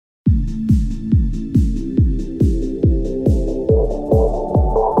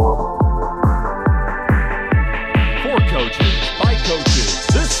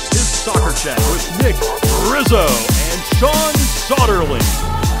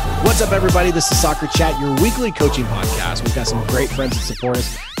What's up, everybody? This is Soccer Chat, your weekly coaching podcast. We've got some great friends that support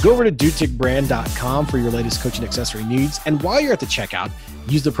us. Go over to duticbrand.com for your latest coaching accessory needs. And while you're at the checkout,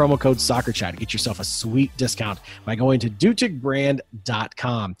 use the promo code SoccerChat to get yourself a sweet discount by going to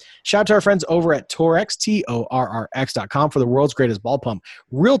duticbrand.com. Shout out to our friends over at Torrx, TORRX.com, for the world's greatest ball pump.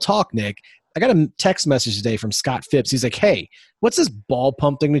 Real talk, Nick. I got a text message today from Scott Phipps. He's like, hey, what's this ball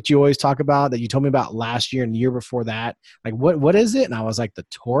pump thing that you always talk about that you told me about last year and the year before that? Like, what is it? And I was like, the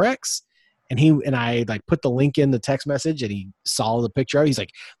Torrx? And I like put the link in the text message and he saw the picture. He's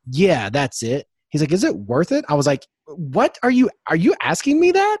like, yeah, that's it. He's like, is it worth it? I was like, what are you asking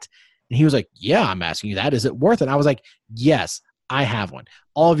me that? And he was like, yeah, I'm asking you that. Is it worth it? I was like, yes, I have one.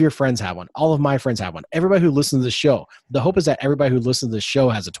 All of your friends have one. All of my friends have one. Everybody who listens to the show. The hope is that everybody who listens to the show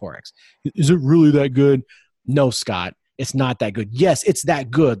has a Torrx. Is it really that good? No, Scott, it's not that good. Yes, it's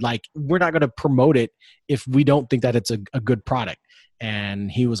that good. Like, we're not going to promote it if we don't think that it's a good product. And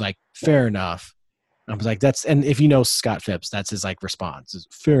he was like, fair enough. I was like, and if you know Scott Phipps, that's his like response is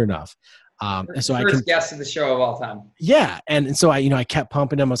fair enough. And so first guest of the show of all time. Yeah. And so I kept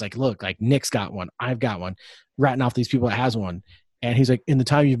pumping him. I was like, look, like Nick's got one. I've got one. Ratting off these people that has one. And he's like, in the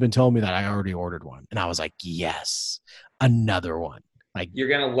time you've been telling me that, I already ordered one. And I was like, yes, another one. Like, you're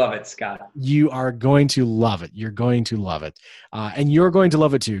going to love it, Scott. You are going to love it. You're going to love it. And you're going to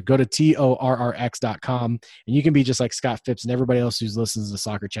love it too. Go to TORRX.com and you can be just like Scott Phipps and everybody else who listens to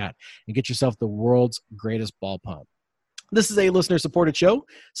Soccer Chat and get yourself the world's greatest ball pump. This is a listener-supported show,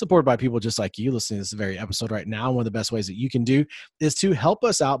 supported by people just like you listening to this very episode right now. One of the best ways that you can do is to help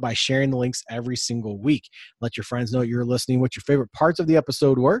us out by sharing the links every single week. Let your friends know you're listening, what your favorite parts of the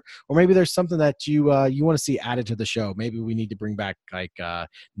episode were, or maybe there's something that you want to see added to the show. Maybe we need to bring back like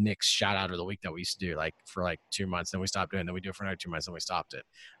Nick's shout-out of the week that we used to do like for like 2 months, then we stopped doing it, then we do it for another 2 months, then we stopped it.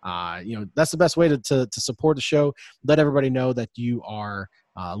 That's the best way to support the show. Let everybody know that you are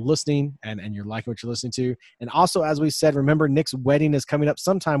listening and you're liking what you're listening to. And also, as we said, remember Nick's wedding is coming up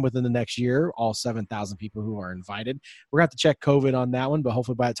sometime within the next year. All 7,000 people who are invited. We're going to have to check COVID on that one, but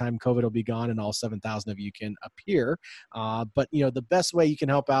hopefully by the time COVID will be gone and all 7,000 of you can appear. But the best way you can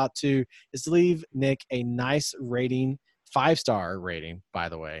help out too is to leave Nick a nice rating, 5-star rating, by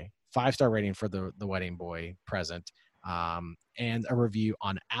the way, 5-star rating for the wedding boy present. And a review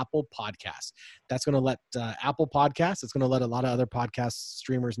on Apple Podcasts. That's going to let Apple Podcasts, it's going to let a lot of other podcast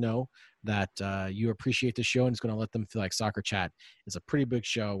streamers know that you appreciate the show, and it's going to let them feel like Soccer Chat is a pretty big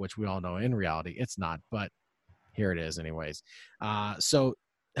show, which we all know in reality it's not, but here it is anyways. So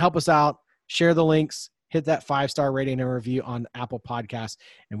help us out, share the links, hit that 5-star rating and review on Apple Podcasts,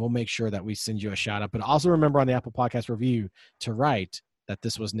 and we'll make sure that we send you a shout out. But also remember on the Apple Podcast review to write that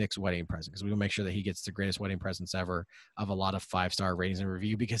this was Nick's wedding present, because we will make sure that he gets the greatest wedding presents ever of a lot of 5-star ratings and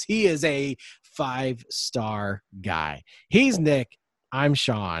review, because he is a 5-star guy. He's Nick. I'm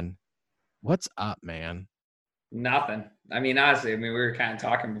Sean. What's up, man? Nothing. I mean, honestly, we were kind of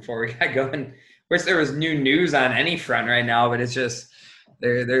talking before we got going. Wish there was new news on any front right now, but it's just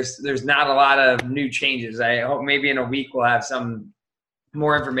there's not a lot of new changes. I hope maybe in a week we'll have some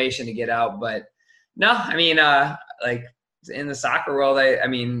more information to get out. But no, I mean, in the soccer world, I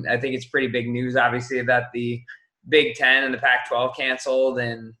think it's pretty big news, obviously, that the Big Ten and the Pac-12 canceled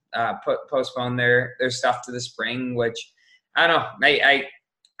and postponed their stuff to the spring, which I don't know.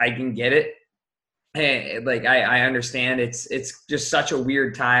 I can get it. I understand. It's just such a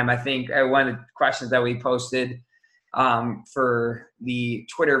weird time. I think one of the questions that we posted for the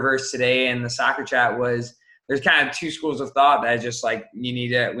Twitterverse today and the Soccer Chat was, there's kind of two schools of thought that just like we need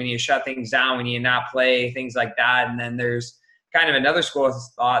to shut things down, we need to not play, things like that. And then there's kind of another school of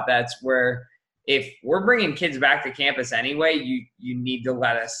thought that's where if we're bringing kids back to campus anyway, you need to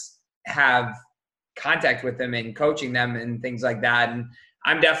let us have contact with them and coaching them and things like that. And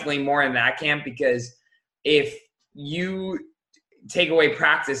I'm definitely more in that camp, because if you take away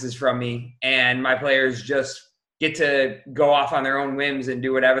practices from me and my players just get to go off on their own whims and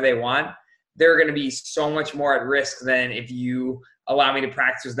do whatever they want, they're going to be so much more at risk than if you allow me to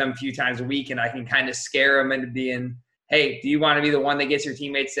practice with them a few times a week and I can kind of scare them into being, hey, do you want to be the one that gets your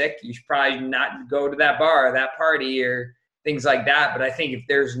teammates sick? You should probably not go to that bar or that party or things like that. But I think if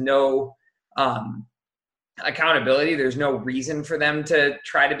there's no accountability, there's no reason for them to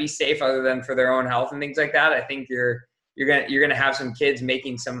try to be safe other than for their own health and things like that. I think you're gonna have some kids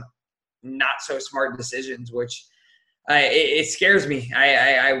making some not so smart decisions, which it scares me.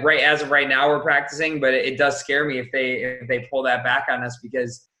 As of right now, we're practicing, but it does scare me if they pull that back on us,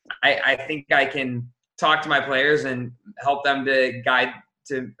 because I think I can talk to my players and help them to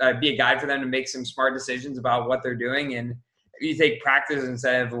be a guide for them to make some smart decisions about what they're doing. And if you take practice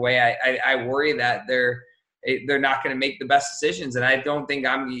instead of away, I worry that they're they're not going to make the best decisions. And I don't think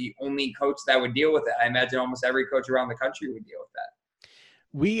I'm the only coach that would deal with it. I imagine almost every coach around the country would deal with that.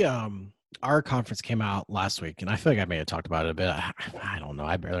 We our conference came out last week, and I feel like I may have talked about it a bit. I don't know.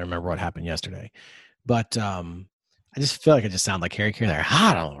 I barely remember what happened yesterday, but I just feel like I just sound like Harry Carey there.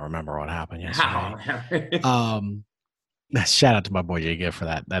 I don't remember what happened yesterday. Shout out to my boy Jay Gibb for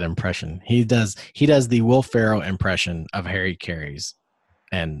that impression. He does the Will Ferrell impression of Harry Carey's,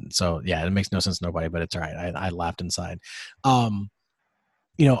 and so yeah, it makes no sense to nobody, but it's all right. I laughed inside.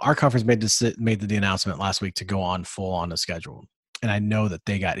 Our conference made the announcement last week to go on full on the schedule. And I know that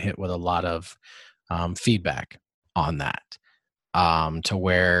they got hit with a lot of feedback on that, to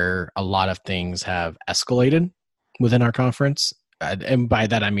where a lot of things have escalated within our conference. And by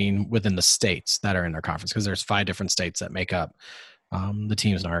that, I mean within the states that are in our conference, because there's 5 different states that make up the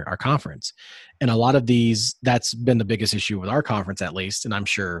teams in our conference. And a lot of these, that's been the biggest issue with our conference, at least, and I'm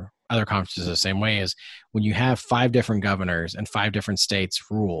sure other conferences are the same way, is when you have 5 different governors and 5 different states'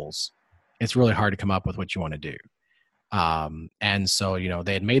 rules, it's really hard to come up with what you want to do. And so,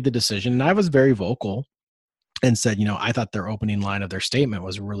 they had made the decision, and I was very vocal and said, I thought their opening line of their statement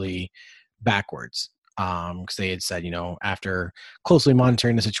was really backwards. Because they had said, after closely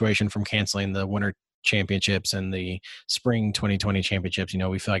monitoring the situation from canceling the winter championships and the spring 2020 championships,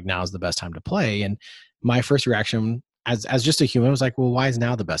 we feel like now is the best time to play. And my first reaction as just a human was like, well, why is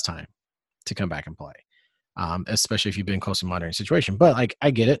now the best time to come back and play? Especially if you've been closely monitoring the situation. But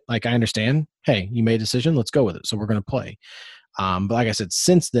I get it. I understand, hey, you made a decision, let's go with it. So we're going to play. But like I said,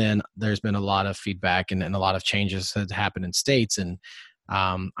 since then, there's been a lot of feedback and a lot of changes that happened in states. And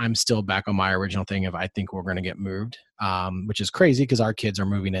I'm still back on my original thing of I think we're going to get moved, which is crazy because our kids are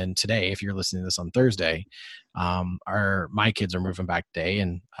moving in today. If you're listening to this on Thursday, my kids are moving back today,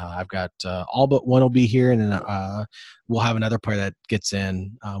 and I've got all but one will be here, and then we'll have another player that gets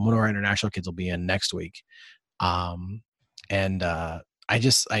in. One of our international kids will be in next week, and I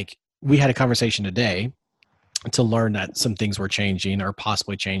just we had a conversation today to learn that some things were changing or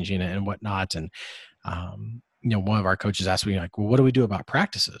possibly changing and whatnot, and one of our coaches asked me, well, what do we do about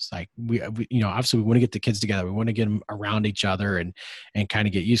practices? We obviously we want to get the kids together. We want to get them around each other and kind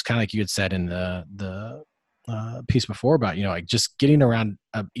of get used, kind of like you had said in the piece before about, just getting around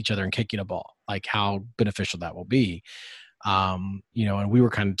each other and kicking a ball, how beneficial that will be. And we were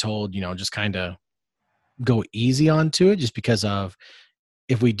kind of told, just kind of go easy onto it just because of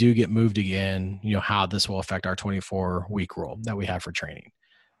if we do get moved again, how this will affect our 24-week rule that we have for training.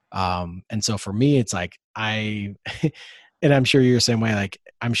 And so for me, it's and I'm sure you're the same way.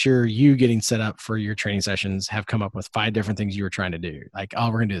 I'm sure you getting set up for your training sessions have come up with 5 different things you were trying to do. Oh,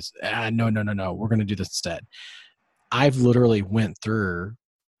 we're going to do this. No. We're going to do this instead. I've literally went through,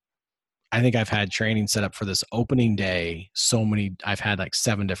 I think I've had training set up for this opening day. I've had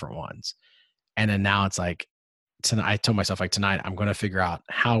 7 different ones. And then now it's tonight, I told myself tonight, I'm going to figure out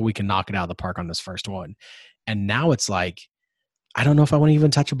how we can knock it out of the park on this first one. And now it's I don't know if I want to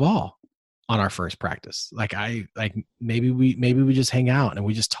even touch a ball on our first practice. Maybe we just hang out and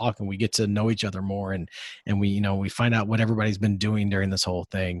we just talk and we get to know each other more. And we, we find out what everybody's been doing during this whole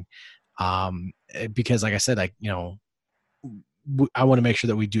thing. Because like I said, I want to make sure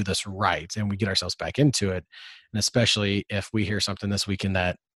that we do this right and we get ourselves back into it. And especially if we hear something this weekend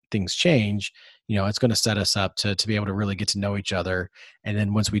that things change, it's going to set us up to be able to really get to know each other. And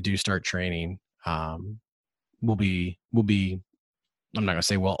then once we do start training, we'll be, I'm not going to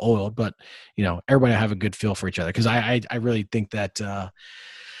say well oiled, but everybody have a good feel for each other. Cause I really think that,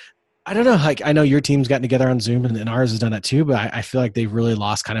 I don't know, I know your team's gotten together on Zoom and ours has done that too, but I feel like they've really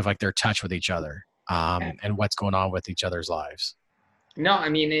lost kind of their touch with each other, and what's going on with each other's lives. No, I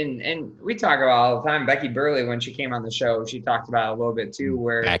mean, and we talk about all the time. Becky Burley, when she came on the show, she talked about it a little bit too,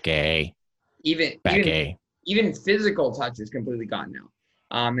 where even physical touch is completely gone now.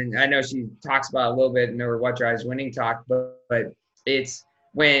 And I know she talks about it a little bit in her What Drives Winning talk, but it's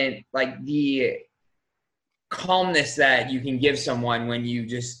when the calmness that you can give someone when you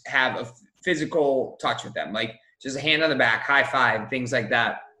just have a physical touch with them, just a hand on the back, high five, things like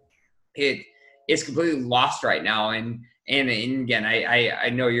that. It's completely lost right now. And again, I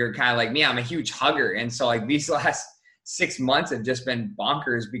know you're kind of like me. I'm a huge hugger. And so these last 6 months have just been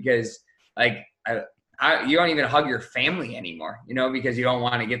bonkers because you don't even hug your family anymore, because you don't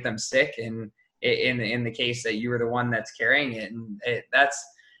want to get them sick. And in the case that you were the one that's carrying it. And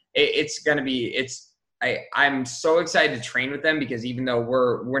I'm so excited to train with them because even though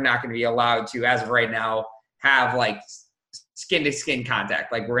we're not going to be allowed to, as of right now, have skin to skin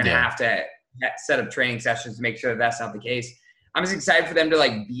contact, we're going to have to set up training sessions to make sure that that's not the case. I'm just excited for them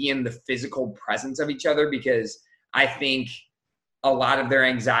to be in the physical presence of each other because I think a lot of their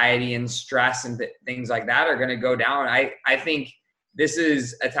anxiety and stress and things like that are going to go down. I think this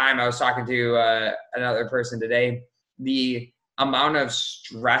is a time. I was talking to another person today, the amount of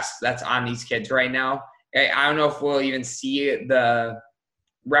stress that's on these kids right now. I don't know if we'll even see the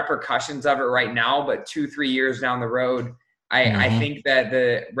repercussions of it right now, but 2-3 years down the road, I think that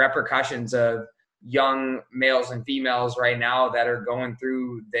the repercussions of young males and females right now that are going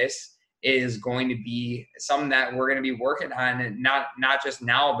through this is going to be something that we're going to be working on, and not just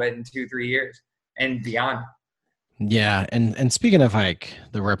now, but in 2-3 years and beyond. Yeah. And speaking of like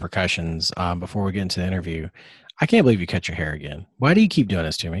the repercussions, before we get into the interview, I can't believe you cut your hair again. Why do you keep doing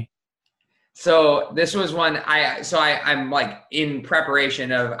this to me? So this was one I'm like in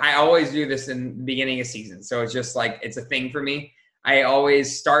preparation of, I always do this in the beginning of season. So it's just like, it's a thing for me. I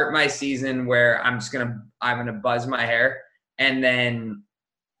always start my season where I'm going to buzz my hair, and then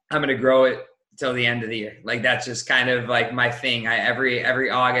I'm going to grow it till the end of the year. Like, that's just kind of like my thing. Every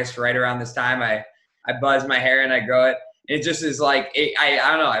August, right around this time, I buzz my hair and I grow it. It just is like, I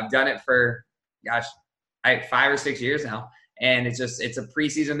don't know. I've done it for, 5 or 6 years now. And it's a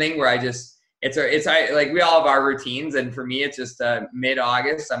preseason thing where like, we all have our routines. And for me, it's just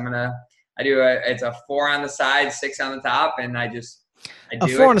mid-August. It's a 4 on the side, 6 on the top. And I do a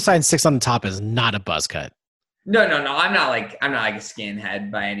 4 on the side and 6 on the top is not a buzz cut. No. I'm not like a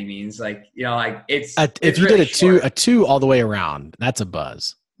skinhead by any means. Like, like if you really did a two all the way around, that's a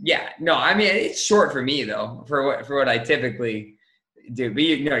buzz. Yeah. No, I mean, it's short for me though, for what I typically do. But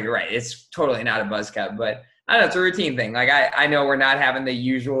you're right. It's totally not a buzz cut, but I don't know, it's a routine thing. Like, I know we're not having the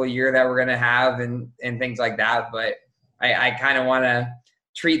usual year that we're going to have and things like that, but I kind of want to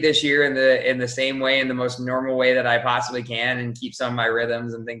treat this year in the same way, in the most normal way that I possibly can, and keep some of my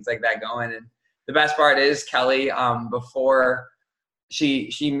rhythms and things like that going. And the best part is Kelly, before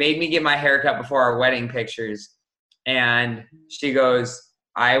she made me get my haircut before our wedding pictures, and she goes,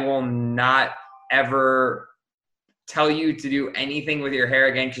 I will not ever tell you to do anything with your hair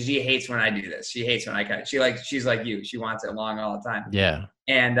again, because she hates when I do this. She hates when I cut. She's like you. She wants it long all the time. Yeah.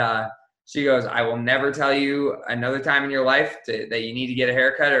 And she goes, I will never tell you another time in your life that you need to get a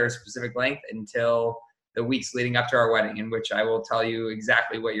haircut or a specific length until the weeks leading up to our wedding, in which I will tell you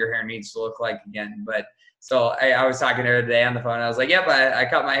exactly what your hair needs to look like again. But so I was talking to her today on the phone. I was like, yep, I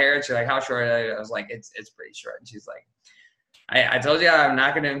cut my hair. And she's like, how short? I was like, it's pretty short. And she's like, I told you I'm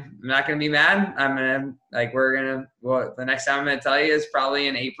not gonna be mad. The next time I'm gonna tell you is probably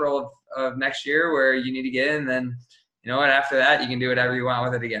in April of next year, where you need to get in. Then, you know what? After that, you can do whatever you want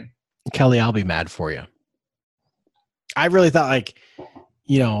with it again. Kelly, I'll be mad for you. I really thought, like,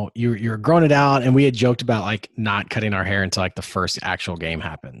 you're growing it out, and we had joked about like not cutting our hair until like the first actual game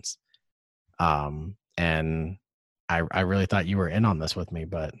happens. And I really thought you were in on this with me,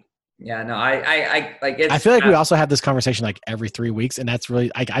 but. Yeah, no, I like it. I feel like we also have this conversation like every 3 weeks, and that's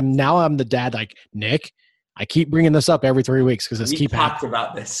really like I'm the dad. Like, Nick, I keep bringing this up every 3 weeks because we talked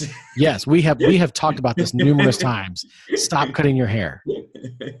about this. Yes, we have talked about this numerous times. Stop cutting your hair.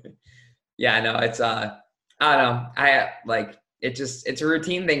 Yeah, no, it's I don't know. I like it. It's a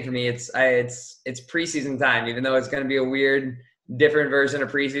routine thing for me. It's preseason time, even though it's going to be a weird, different version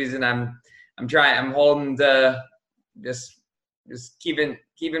of preseason. I'm holding to just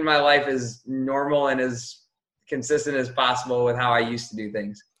keeping my life as normal and as consistent as possible with how I used to do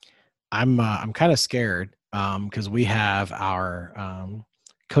things. I'm kind of scared because we have our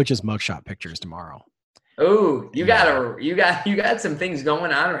coach's mugshot pictures tomorrow. Oh, you got some things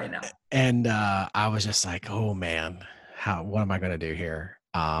going on right now. And I was just like, oh man, what am I going to do here?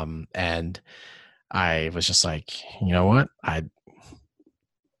 And I was just like, you know what?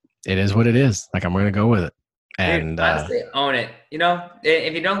 It is what it is. Like, I'm going to go with it. And honestly, own it.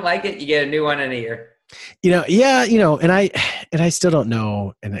 If you don't like it, you get a new one in a year. And I still don't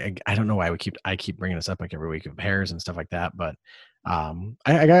know, and I don't know why I keep bringing this up like every week of hairs and stuff like that. But I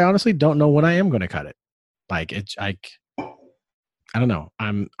honestly don't know when I am going to cut it. Like, I don't know.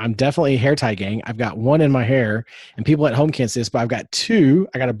 I'm definitely a hair tie gang. I've got one in my hair, and people at home can't see this, but I've got two.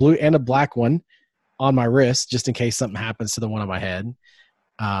 I got a blue and a black one on my wrist, just in case something happens to the one on my head.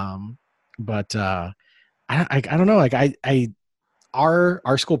 But I don't know. Like,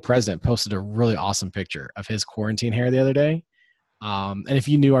 our school president posted a really awesome picture of his quarantine hair the other day. And if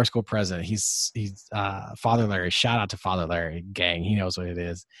you knew our school president, he's Father Larry. Shout out to Father Larry, gang. He knows what it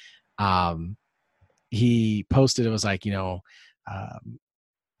is. He posted, it was like, during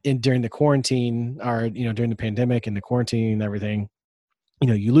the quarantine, or during the pandemic and the quarantine and everything,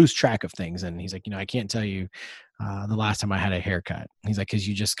 you lose track of things. And he's like, I can't tell you the last time I had a haircut. He's like, because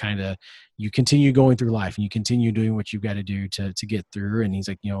you just you continue going through life, and you continue doing what you've got to do to get through. And he's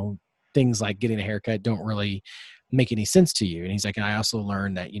like, things like getting a haircut don't really make any sense to you. And he's like, and I also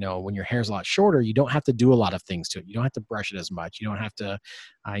learned that, when your hair's a lot shorter, you don't have to do a lot of things to it. You don't have to brush it as much. You don't have to,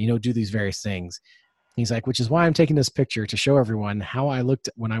 do these various things. He's like, which is why I'm taking this picture to show everyone how I looked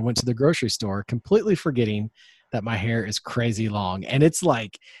when I went to the grocery store, completely forgetting that my hair is crazy long. And it's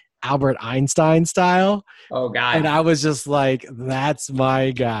like Albert Einstein style. Oh, God. And I was just like, that's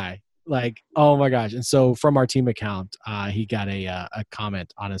my guy. Like, oh my gosh. And so from our team account, he got a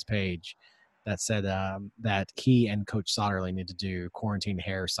comment on his page that said that he and Coach Soderling need to do quarantine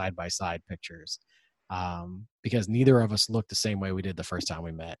hair side-by-side pictures, because neither of us looked the same way we did the first time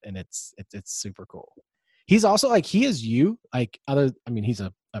we met. And it's super cool. He's also like, he is you, like he's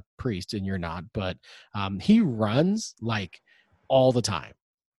a priest and you're not, but he runs like all the time.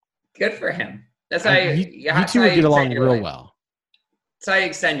 Good for him. That's how you two would get along real well. That's how you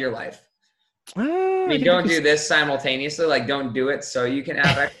extend your life. Don't do this simultaneously. Like, don't do it so you can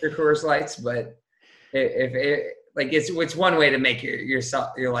have extra Coors Lights. But it's one way to make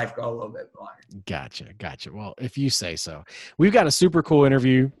your life go a little bit longer. Gotcha. Well, if you say so. We've got a super cool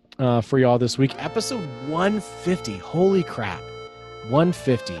interview for y'all this week. Episode 150. Holy crap,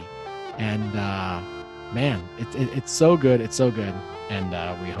 150. And man, it's so good. It's so good. And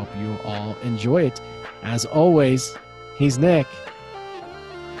we hope you all enjoy it. As always, he's Nick.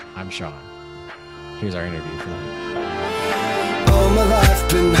 I'm Sean. Here's our interview for them. All my life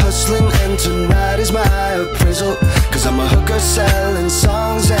been hustling, and tonight is my appraisal. Cause I'm a hooker selling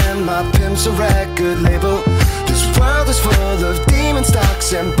songs and my pimp's a record label. This world is full of demon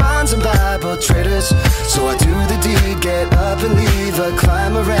stocks and bonds and Bible traders. So I do the deed, get up and leave a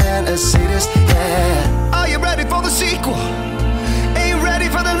climber and a sadist, yeah. Are you ready for the sequel? Ain't ready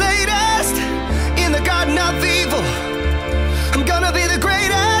for the latest? In the garden of evil, I'm gonna be the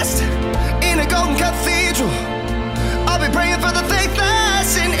greatest. In a golden cathedral, I'll be praying for the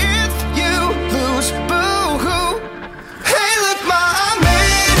faithless. And if you lose, boo-hoo. Hey, look, ma, I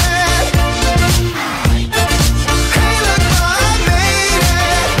made it. Hey, look, ma, I made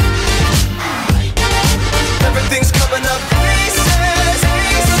it. Everything's coming up pieces,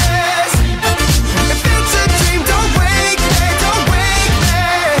 pieces. If it's a dream, don't wake me, don't wake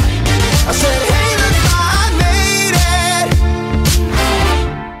me. I said, hey, look, ma, I made it.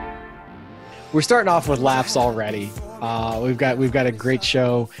 We're starting off with laughs already. We've got a great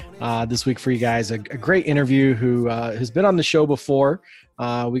show this week for you guys. A great interview who has been on the show before.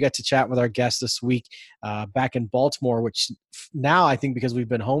 We got to chat with our guest this week back in Baltimore, which now I think because we've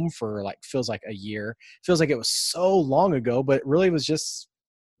been home for feels like a year, feels like it was so long ago, but it really was just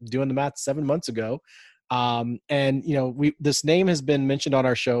doing the math 7 months ago. And this name has been mentioned on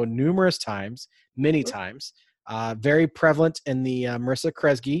our show numerous times, many times. Very prevalent in the Marissa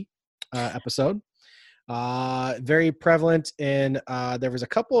Kresge episode. Very prevalent in there was a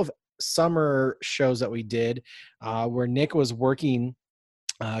couple of summer shows that we did where Nick was working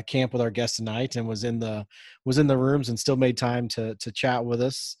camp with our guest tonight and was in the rooms and still made time to chat with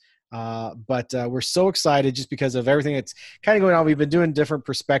us. But we're so excited just because of everything that's kind of going on. We've been doing different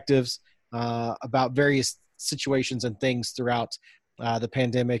perspectives about various situations and things throughout the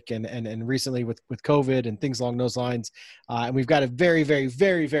pandemic and recently with COVID and things along those lines. And we've got a very, very,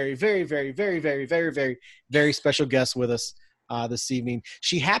 very, very, very, very, very, very, very, very, very special guest with us this evening.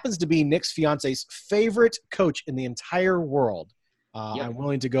 She happens to be Nick's fiance's favorite coach in the entire world. Yep. I'm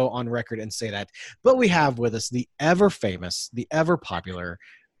willing to go on record and say that. But we have with us the ever famous, the ever popular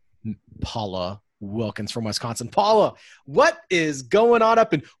Paula Wilkins from Wisconsin. Paula, what is going on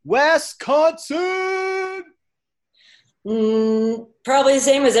up in Wisconsin? Probably the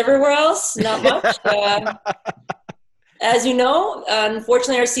same as everywhere else. Not much. As you know,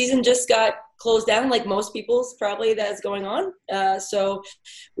 unfortunately, our season just got closed down, like most people's probably that is going on. So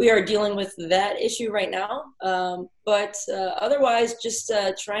we are dealing with that issue right now. But otherwise, just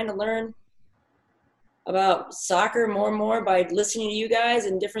trying to learn about soccer more and more by listening to you guys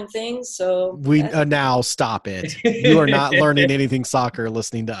and different things. So we now stop it. You are not learning anything soccer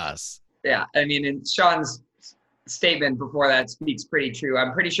listening to us. Yeah, I mean, and Sean's statement before that speaks pretty true.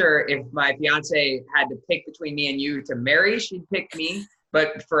 I'm pretty sure if my fiance had to pick between me and you to marry, she'd pick me.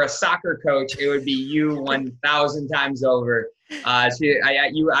 But for a soccer coach, it would be you 1,000 times over. I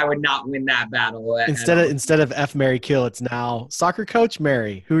would not win that battle. Instead of F, marry, kill, it's now soccer coach,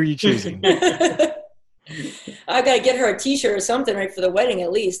 marry. Who are you choosing? I've got to get her a T-shirt or something, right, for the wedding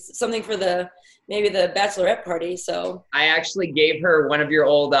at least. Something for maybe the bachelorette party. So I actually gave her one of your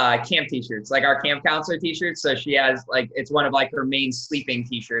old camp T-shirts, like our camp counselor T-shirts. So she has it's one of her main sleeping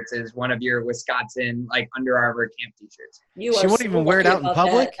T-shirts is one of your Wisconsin Under Armour camp T-shirts. She won't even wear it out in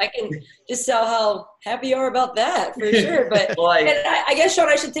public. That. I can just tell how happy you are about that for sure. But I guess, Sean,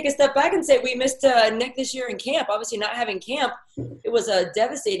 I should take a step back and say we missed Nick this year in camp. Obviously, not having camp, it was a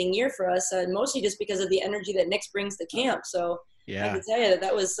devastating year for us, mostly just because of the energy that Nick brings to camp. So I can tell you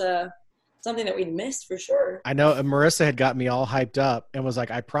that was something that we missed for sure. I know Marissa had got me all hyped up and was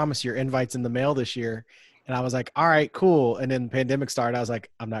like, I promise your invite's in the mail this year. And I was like, all right, cool. And then the pandemic started. I was like,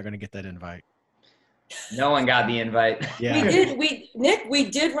 I'm not going to get that invite. No one got the invite. Yeah. We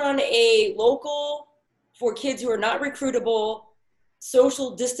did run a local for kids who are not recruitable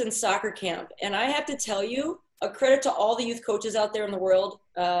social distance soccer camp. And I have to tell you, a credit to all the youth coaches out there in the world.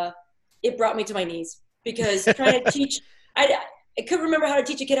 It brought me to my knees because trying to teach, I couldn't remember how to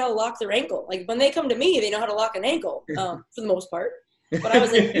teach a kid how to lock their ankle. Like when they come to me, they know how to lock an ankle for the most part. But I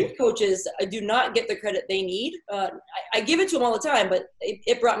was like, youth coaches do not get the credit they need. I give it to them all the time, but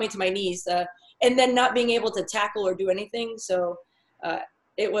it brought me to my knees. And then not being able to tackle or do anything. So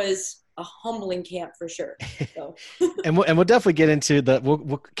it was a humbling camp for sure. So. and we'll definitely get into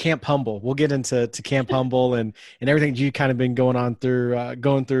we'll Camp Humble. We'll get into Camp Humble and everything you kind of been going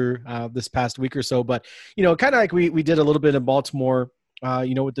through this past week or so. But kind of like we did a little bit in Baltimore,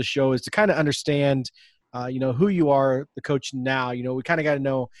 with the show is to kind of understand, who you are, the coach now. We kind of got to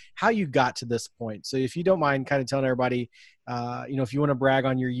know how you got to this point. So if you don't mind, kind of telling everybody, if you want to brag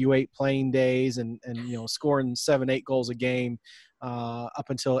on your U8 playing days and scoring 7-8 goals a game. Up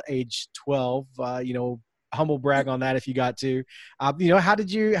until age 12, humble brag on that if you got to. How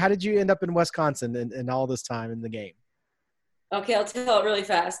did you end up in Wisconsin and all this time in the game? Okay, I'll tell it really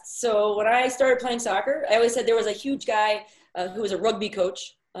fast. So when I started playing soccer, I always said there was a huge guy who was a rugby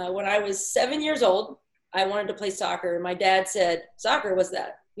coach. When I was 7 years old, I wanted to play soccer. My dad said, "Soccer, what's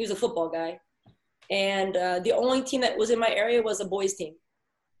that?" He was a football guy. And the only team that was in my area was a boys team.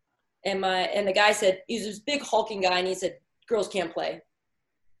 And the guy said, he was this big hulking guy, and he said, "Girls can't play."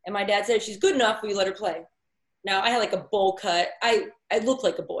 And my dad said, "If she's good enough, will you let her play?" Now I had like a bowl cut. I looked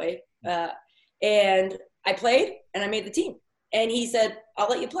like a boy. And I played and I made the team. And he said, "I'll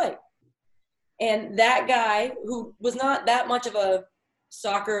let you play." And that guy, who was not that much of a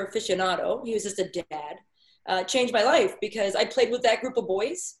soccer aficionado, he was just a dad, changed my life because I played with that group of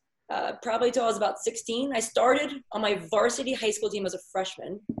boys probably till I was about 16. I started on my varsity high school team as a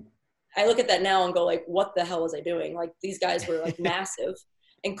freshman. I look at that now and go like, what the hell was I doing? Like these guys were like massive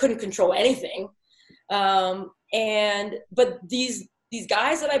and couldn't control anything. But these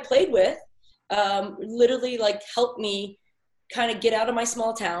guys that I played with literally like helped me kind of get out of my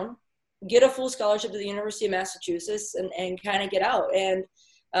small town, get a full scholarship to the University of Massachusetts and kind of get out. And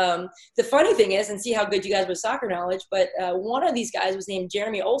the funny thing is, and see how good you guys with soccer knowledge, but one of these guys was named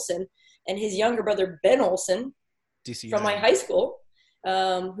Jeremy Olsen and his younger brother, Ben Olsen from my high school.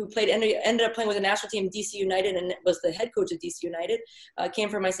 Who ended up playing with the national team DC United and was the head coach of DC United, came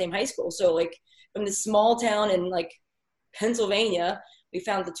from my same high school. So like from this small town in like Pennsylvania, we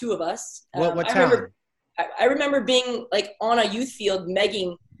found the two of us. What town? I remember being like on a youth field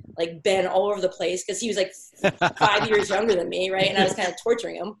megging like Ben all over the place because he was like 5 years younger than me, right? And I was kind of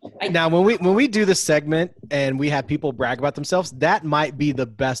torturing him. Now, when we do this segment and we have people brag about themselves, that might be the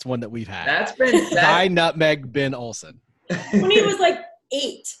best one that we've had. I nutmeg Ben Olsen. When he was like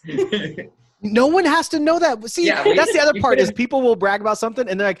 8. No one has to know that. See, that's the other part is people will brag about something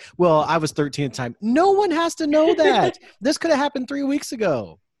and they're like, well, I was 13 at the time. No one has to know that. This could have happened 3 weeks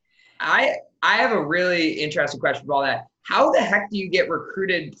ago. I have a really interesting question for all that. How the heck do you get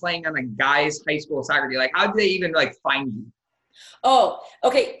recruited playing on a guy's high school soccer team? Like, how do they even like find you? Oh,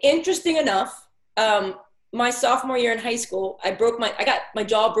 okay. Interesting enough. My sophomore year in high school, I got my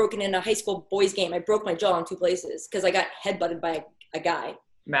jaw broken in a high school boys game. I broke my jaw in 2 places because I got headbutted by a guy.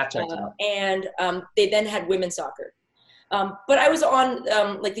 And they then had women's soccer. But I was on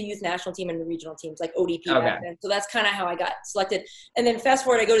like the youth national team and the regional teams, like ODP back then. So that's kind of how I got selected. And then fast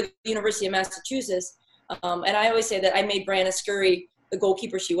forward, I go to the University of Massachusetts. And I always say that I made Brianna Scurry the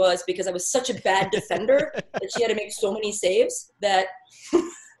goalkeeper she was because I was such a bad defender that she had to make so many saves that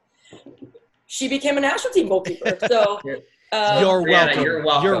she became a national team goalkeeper. So you're welcome.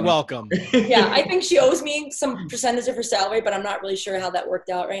 You're welcome. Yeah, I think she owes me some percentage of her salary, but I'm not really sure how that worked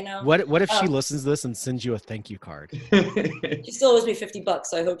out right now. What if she listens to this and sends you a thank you card? She still owes me $50,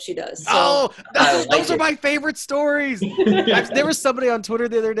 so I hope she does. So, those are my favorite stories. There was somebody on Twitter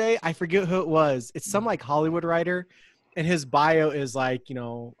the other day. I forget who it was. It's some like Hollywood writer, and his bio is like,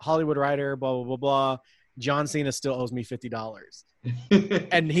 Hollywood writer, blah blah blah blah. John Cena still owes me $50.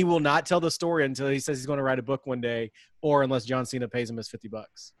 And he will not tell the story until he says he's going to write a book one day, or unless John Cena pays him his $50.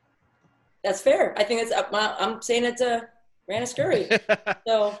 That's fair. I think it's. I'm saying it's a Rana Scurry.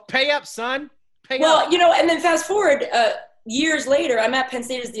 So pay up, son. Pay up. Well, and then fast forward years later, I'm at Penn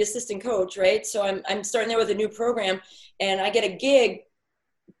State as the assistant coach, right? So I'm starting there with a new program, and I get a gig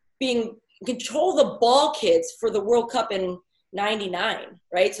being control the ball kids for the World Cup in '99,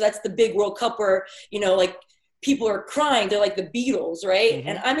 right? So that's the big World Cup where like people are crying. They're like the Beatles, right? Mm-hmm.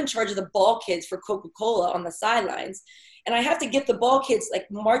 And I'm in charge of the ball kids for Coca-Cola on the sidelines, and I have to get the ball kids like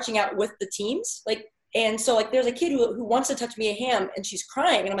marching out with the teams, like. And so like there's a kid who wants to touch Mia Hamm and she's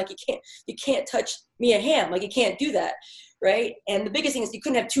crying, and I'm like, you can't touch Mia Hamm, like you can't do that, right? And the biggest thing is you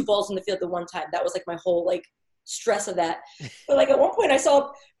couldn't have two balls in the field at one time. That was like my whole like stress of that. But like at one point I saw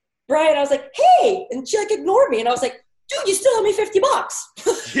Brian, I was like, hey, and she like ignored me, and I was like, dude, you still owe me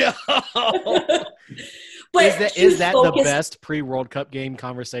 $50. Yeah. But is that the best pre-World Cup game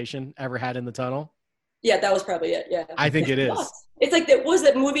conversation ever had in the tunnel? Yeah, that was probably it. Yeah, I think it is. It's like what was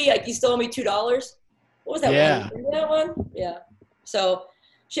that movie? Like you still owe me $2. What was that one? Remember that one? Yeah. So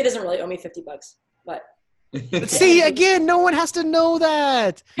she doesn't really owe me $50, but see, again, no one has to know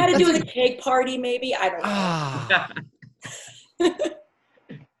that. Had to do with a cake party, maybe. I don't know.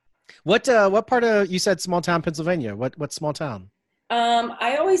 What part of, you said small town Pennsylvania? What small town?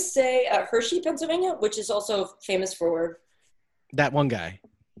 I always say Hershey, Pennsylvania, which is also famous for that one guy.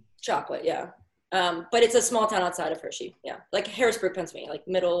 Chocolate, yeah. But it's a small town outside of Hershey, yeah, like Harrisburg, Pennsylvania, like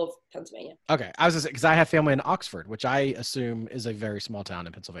middle of Pennsylvania. Okay, I was just because I have family in Oxford, which I assume is a very small town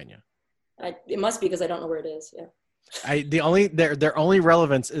in Pennsylvania. It must be because I don't know where it is. Yeah. Their only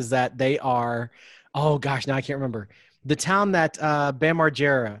relevance is that they are. Oh gosh, now I can't remember the town that Bam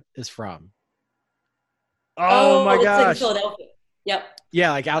Margera is from. Oh my gosh, like Philadelphia. Yep.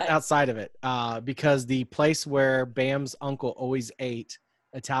 Yeah, like outside of it, because the place where Bam's uncle always ate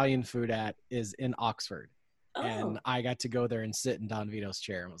Italian food at is in Oxford. Oh. And I got to go there and sit in Don Vito's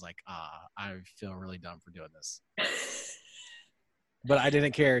chair and was like, I feel really dumb for doing this. But I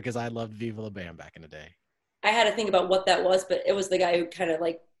didn't care because I loved Viva La Bam back in the day. I had to think about what that was, but it was the guy who kind of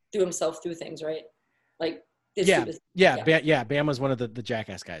like threw himself through things, right? Like Bam was one of the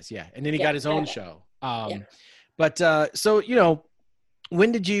Jackass guys, yeah. And then he got his own show. But so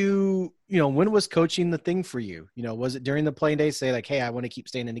when did when was coaching the thing for you? Was it during the playing days, say like, hey, I want to keep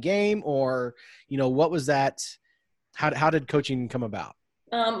staying in the game, or, what was that? How did coaching come about?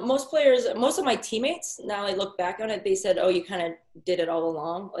 Most of my teammates, now I look back on it, they said, oh, you kind of did it all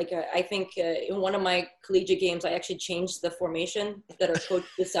along. Like, I think in one of my collegiate games, I actually changed the formation that our coach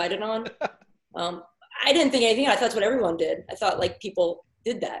decided on. I didn't think anything. I thought that's what everyone did. I thought like people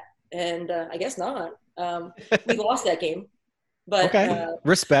did that. And I guess not. We lost that game. But okay.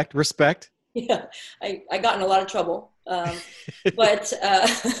 Respect. Yeah, I got in a lot of trouble. But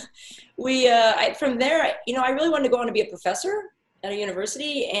from there, I really wanted to go on to be a professor at a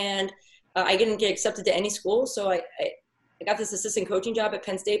university, and I didn't get accepted to any school. So I got this assistant coaching job at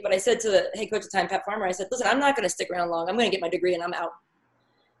Penn State, but I said to the head coach at the time, Pat Farmer, I said, listen, I'm not going to stick around long. I'm going to get my degree and I'm out.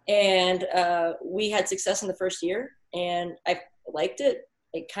 And we had success in the first year, and I liked it.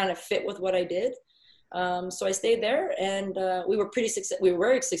 It kind of fit with what I did. So I stayed there, and we were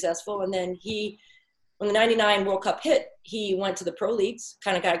very successful. And then when the '99 World Cup hit, he went to the pro leagues,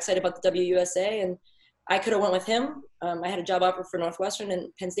 kind of got excited about the WUSA, and I could have went with him. I had a job offer for Northwestern, and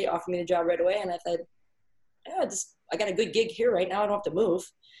Penn State offered me the job right away. And I thought, I got a good gig here right now. I don't have to move.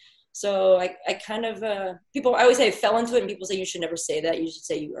 So I kind of, I always say I fell into it, and people say you should never say that. You should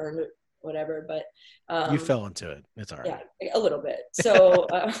say you earned it, whatever. But you fell into it. It's all right. Yeah, a little bit. So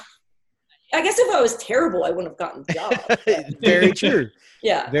I guess if I was terrible, I wouldn't have gotten the job. Very true.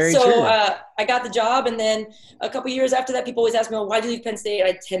 Yeah. Very true. I got the job, and then a couple of years after that, people always ask me, well, why did you leave Penn State? I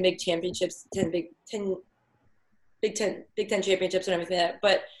had 10 big championships, 10 Big Ten championships and everything like that.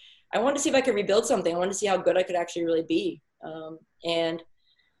 But I wanted to see if I could rebuild something. I wanted to see how good I could actually really be. I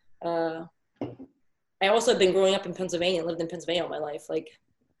also have been growing up in Pennsylvania and lived in Pennsylvania all my life. Like,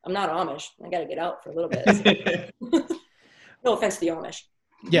 I'm not Amish. I got to get out for a little bit. No offense to the Amish.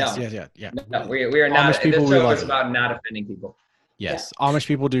 Yes, no. yeah. No, we are not. Amish people, this show is about not offending people. Yes, yeah. Amish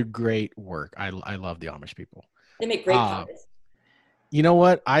people do great work. I love the Amish people. They make great pies. You know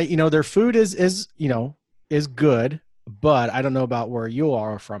what? Their food is good, but I don't know about where you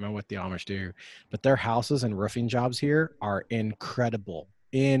are from and what the Amish do. But their houses and roofing jobs here are incredible.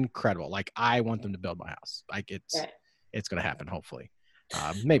 Like, I want them to build my house. Like, it's going to happen. Hopefully,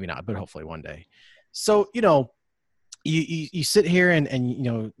 maybe not, but hopefully one day. So you sit here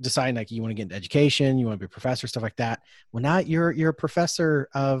and decide like you want to get into education, you want to be a professor, stuff like that. Well, now you're a professor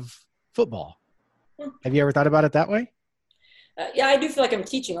of football. Have you ever thought about it that way? Yeah, I do feel like I'm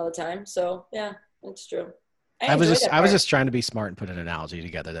teaching all the time. So yeah, that's true. I was just trying to be smart and put an analogy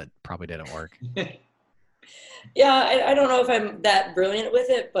together that probably didn't work. Yeah, I don't know if I'm that brilliant with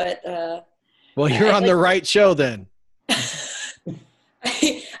it, but well, you're on the right show then.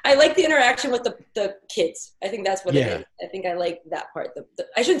 I like the interaction with the kids. I think that's what it is. I think I like that part.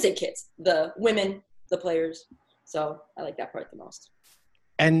 I shouldn't say kids, the women, the players. So I like that part the most.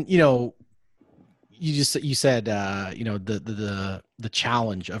 And you said the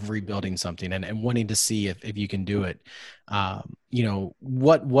challenge of rebuilding something and wanting to see if you can do it.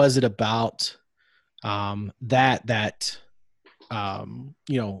 What was it about that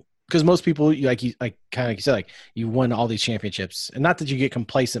because most people, like you said, you won all these championships, and not that you get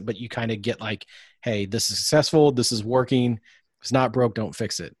complacent, but you kind of get like, hey, this is successful, this is working, it's not broke, don't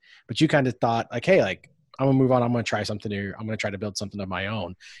fix it. But you kind of thought like, hey, like, I'm gonna move on, I'm gonna try something new, I'm gonna try to build something of my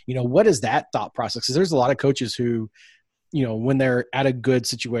own. What is that thought process? Because there's a lot of coaches who, when they're at a good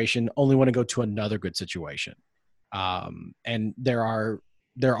situation, only want to go to another good situation. And there are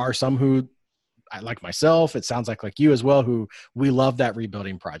some who, like myself, it sounds like you as well, who we love that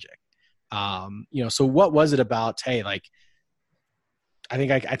rebuilding project. So what was it about, hey, like, I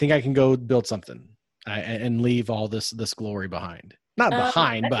think I can go build something and leave all this glory behind, not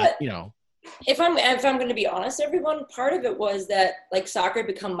behind, but if I'm going to be honest, everyone, part of it was that like soccer had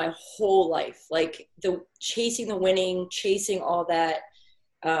become my whole life, like chasing the winning, chasing all that.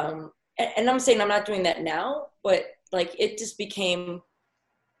 And I'm saying I'm not doing that now, but like, it just became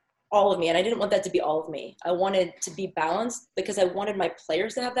all of me. And I didn't want that to be all of me. I wanted to be balanced because I wanted my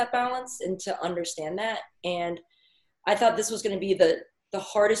players to have that balance and to understand that. And I thought this was going to be the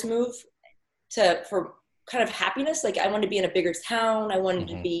hardest move for kind of happiness. Like I wanted to be in a bigger town. I wanted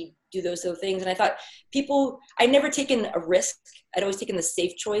to do those things. And I thought I'd never taken a risk. I'd always taken the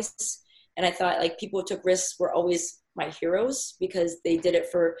safe choice. And I thought like people who took risks were always my heroes because they did it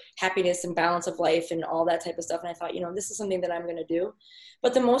for happiness and balance of life and all that type of stuff. And I thought, this is something that I'm going to do.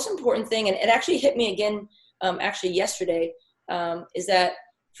 But the most important thing, and it actually hit me again, yesterday, is that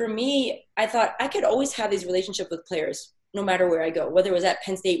for me, I thought I could always have these relationships with players no matter where I go, whether it was at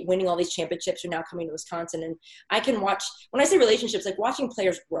Penn State winning all these championships or now coming to Wisconsin. And I can watch, when I say relationships, like watching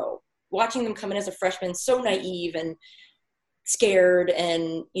players grow, watching them come in as a freshman, so naive and scared,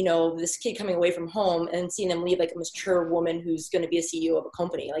 and this kid coming away from home and seeing them leave like a mature woman who's going to be a CEO of a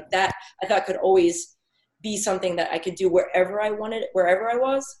company like that, I thought could always be something that I could do wherever I wanted, wherever I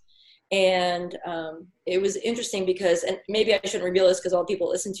was. And it was interesting because, and maybe I shouldn't reveal this because all people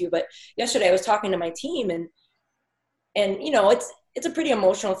listen to you, but yesterday I was talking to my team and it's a pretty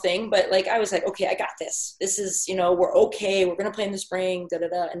emotional thing, but like I was like, okay, I got this. This is, we're okay. We're going to play in the spring,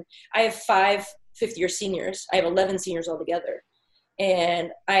 And I have 5 fifth-year seniors. I have 11 seniors altogether.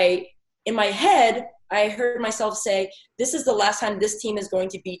 And in my head, I heard myself say, this is the last time this team is going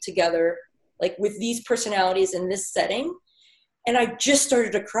to be together, like with these personalities in this setting. And I just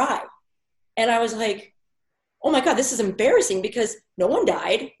started to cry. And I was like, oh my God, this is embarrassing because no one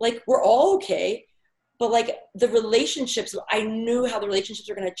died. Like we're all okay. But like the relationships, I knew how the relationships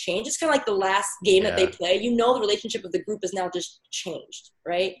are going to change. It's kind of like the last game that they play. The relationship of the group is now just changed,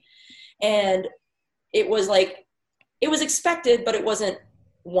 right? And it was like, it was expected, but it wasn't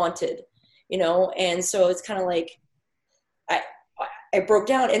wanted, And so it's kind of like, I broke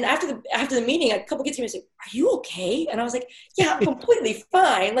down. And after the meeting, a couple kids came and said, are you okay? And I was like, yeah, I'm completely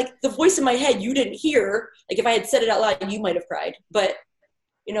fine. Like the voice in my head, you didn't hear. Like if I had said it out loud, you might have cried. But,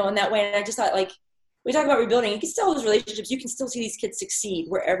 in that way, and I just thought like, we talk about rebuilding, you can still have those relationships. You can still see these kids succeed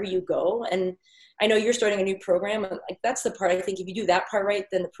wherever you go. And I know you're starting a new program. And like, that's the part, I think if you do that part right,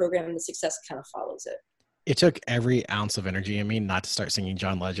 then the program and the success kind of follows it. It took every ounce of energy in me not to start singing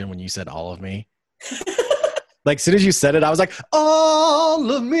John Legend when you said all of me. Like as soon as you said it, I was like, all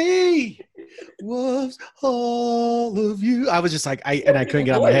of me was all of you. I was just like, I couldn't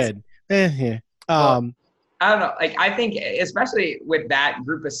get out of my head. Yeah. I don't know. Like, I think especially with that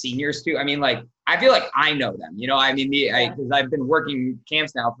group of seniors too, I mean, like, I feel like I know them, because I've been working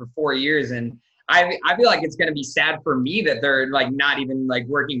camps now for 4 years, and I feel like it's going to be sad for me that they're like not even like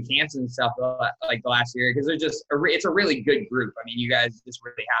working camps and stuff like the last year, because they're just it's a really good group. I mean, you guys just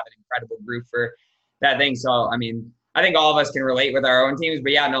really have an incredible group for that thing. So, I mean, I think all of us can relate with our own teams,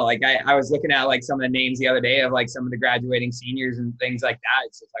 but yeah, no, like I was looking at like some of the names the other day of like some of the graduating seniors and things like that.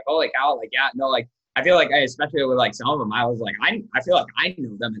 It's just like, holy cow, like, yeah, no, like, I feel like especially with like some of them, I was like, I feel like I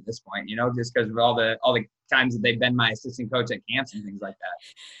know them at this point, just because of all the times that they've been my assistant coach at camps and things like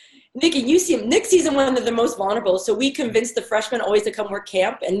that. Nick, you see him. Nick sees them when they're the most vulnerable. So we convince the freshmen always to come work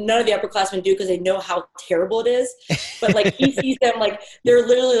camp, and none of the upperclassmen do because they know how terrible it is. But like he sees them like they're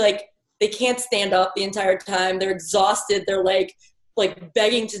literally like they can't stand up the entire time. They're exhausted. They're like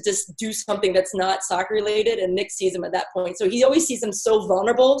begging to just do something that's not soccer related, and Nick sees them at that point. So he always sees them so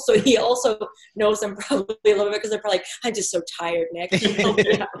vulnerable. So he also knows them probably a little bit because they're probably like, I'm just so tired, Nick.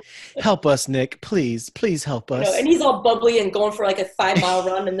 Help us, Nick. Please help us. And he's all bubbly and going for like a 5-mile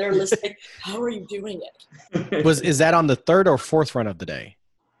run, and they're listening. How are you doing it? Is that on the third or fourth run of the day?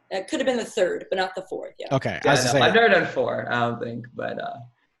 It could have been the third, but not the fourth. Yeah. Okay. Yeah, I've never done 4, I don't think, but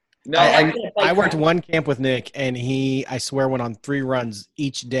no, I worked one camp with Nick, and I swear, went on 3 runs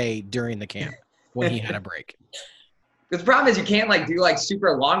each day during the camp when he had a break. The problem is you can't like do like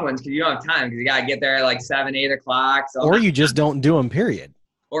super long ones because you don't have time because you gotta get there at like 7, 8 o'clock. So or you just don't do them. Period.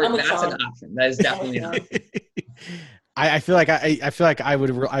 Or that's an option. That is definitely an option. I feel like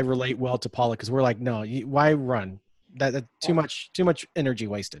I relate well to Paula because we're like, no, why run? That's too much energy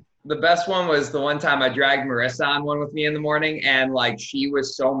wasted. The best one was the one time I dragged Marissa on one with me in the morning, and like she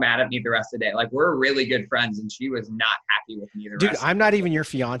was so mad at me the rest of the day. Like we're really good friends, and she was not happy with me. Dude, I'm not even your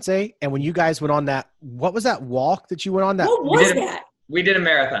fiance, and when you guys went on what was that walk that you went on? What was that? We did a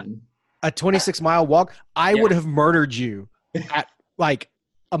marathon, a 26-mile walk. I would have murdered you at like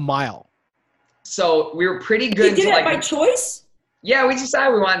a mile. So we were pretty good. You did it by choice? Yeah, we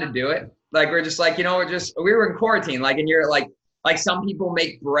decided we wanted to do it. Like we're just like, we were in quarantine. Like, and you're like some people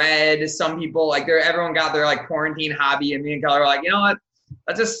make bread. Some people like everyone got their like quarantine hobby. And me and Kelly were like, you know what?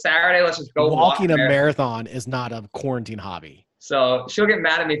 That's just Saturday. Let's just go walking a marathon is not a quarantine hobby. So she'll get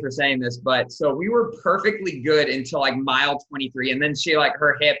mad at me for saying this, but so we were perfectly good until like mile 23. And then she like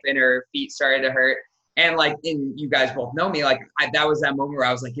her hip and her feet started to hurt. And like, and you guys both know me, like that was that moment where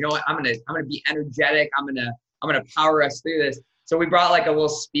I was like, you know what? I'm going to be energetic. I'm going to power us through this. So we brought like a little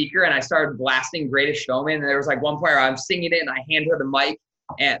speaker and I started blasting Greatest Showman. And there was like one point where I'm singing it and I hand her the mic,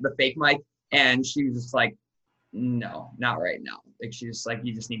 and the fake mic. And she was just like, no, not right now. Like she just like,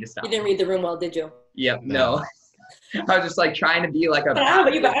 you just need to stop. You didn't read the room well, did you? Yep. No. I was just like trying to be like a. But I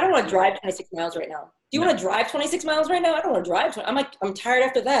don't want to drive 26 miles right now. Do you want to drive 26 miles right now? I don't want to drive. I'm tired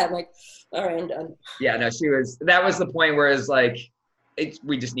after that. I'm like, all right, I'm done. Yeah, no, that was the point where it's like,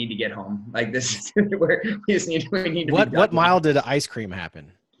 we just need to get home. Like this is where we need to. What mile did ice cream happen?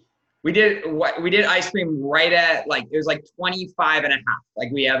 We did ice cream right at like, it was like 25 and a half.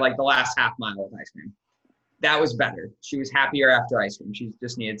 Like we had like the last half mile of ice cream. That was better. She was happier after ice cream. She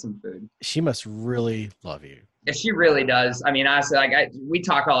just needed some food. She must really love you. If she really does. I mean, honestly, like we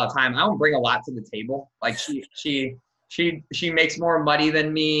talk all the time. I don't bring a lot to the table. Like she makes more money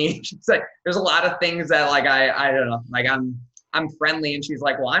than me. She's like, there's a lot of things that like, I don't know, like I'm friendly. And she's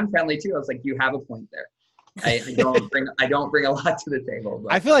like, well, I'm friendly too. I was like, you have a point there. I don't bring a lot to the table.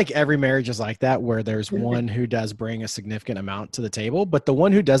 But. I feel like every marriage is like that, where there's one who does bring a significant amount to the table, but the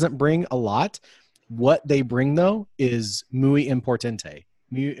one who doesn't bring a lot, what they bring though is muy importante.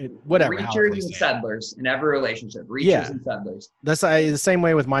 Whatever. Reachers and settlers in every relationship. Reachers and settlers. That's the same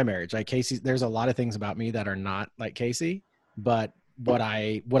way with my marriage. Like Casey, there's a lot of things about me that are not like Casey, but what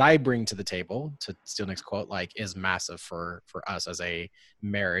I bring to the table, to steal Nick's quote, like is massive for us as a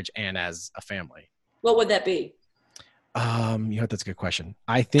marriage and as a family. What would that be? That's a good question.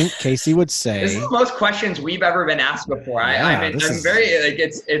 I think Casey would say this is the most questions we've ever been asked before. I'm very like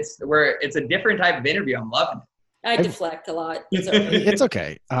it's a different type of interview. I'm loving it. I deflect a lot. It's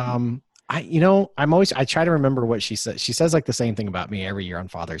okay. I try to remember what she says. She says like the same thing about me every year on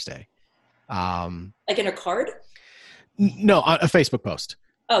Father's Day. Like in a card? No, a Facebook post.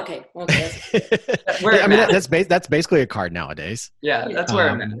 Okay. I mean, that's basically a card nowadays. Yeah, that's where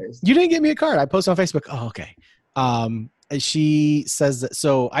it matters. You didn't get me a card. I posted on Facebook. Oh, okay. She says that.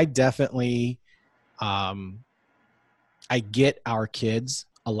 So I definitely, I get our kids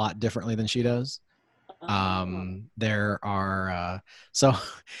a lot differently than she does. There are, so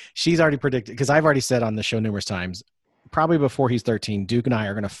she's already predicted, because I've already said on the show numerous times, probably before he's 13, Duke and I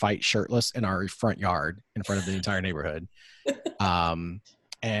are going to fight shirtless in our front yard in front of the entire neighborhood.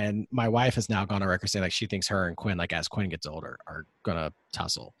 And my wife has now gone on record saying like she thinks her and Quinn, like as Quinn gets older, are going to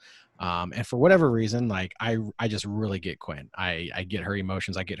tussle. And for whatever reason, like I just really get Quinn. I get her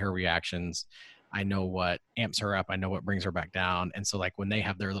emotions. I get her reactions. I know what amps her up. I know what brings her back down. And so like when they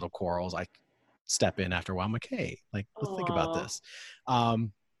have their little quarrels, I step in after a while. I'm like, hey, like, let's think about this.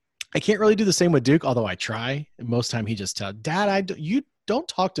 I can't really do the same with Duke, although I try. And most time he just tells, Dad, you don't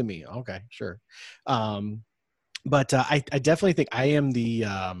talk to me. Okay, sure. But I definitely think I am the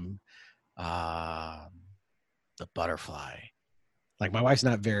butterfly. Like my wife's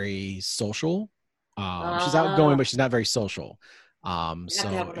not very social. She's outgoing, but she's not very social. You have to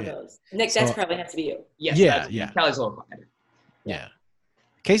have one of those. Nick, that's probably has to be you. Yes, yeah. Kelly's a little quieter. Yeah.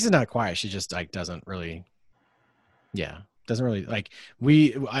 Casey's not quiet. She just like doesn't really. Yeah. doesn't really like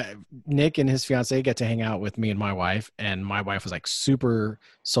Nick and his fiance get to hang out with me and my wife, and my wife was like super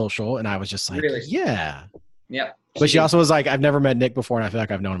social, and I was just like, Really? yeah. Yep. But she also was like, I've never met Nick before, and I feel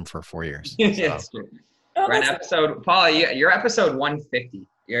like I've known him for 4 years. So. Yes. Oh, We're on that's- episode, Paula, you're episode 150.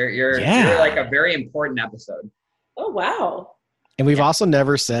 You're like a very important episode. oh, wow. And we've also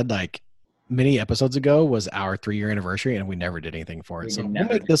never said, like, many episodes ago was our 3-year anniversary, and we never did anything for it. We So did we'll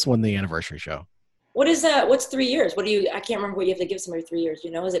never. make this one the anniversary show. What is that? What's 3 years? What do you, I can't remember what you have to give somebody 3 years.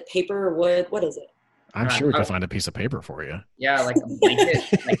 You know, is it paper or wood? What is it? I'm Right. sure we can find a piece of paper for you. Yeah, like a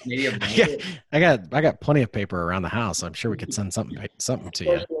blanket, like maybe a blanket. I got plenty of paper around the house. I'm sure we could send something to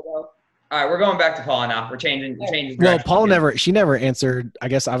you. All right, we're going back to Paula now. We're changing. Well, direction Paul here. she never answered. I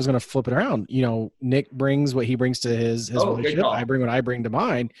guess I was going to flip it around. You know, Nick brings what he brings to his Oh, good relationship. call. I bring what I bring to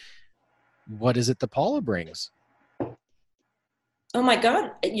mine. What is it that Paula brings? Oh my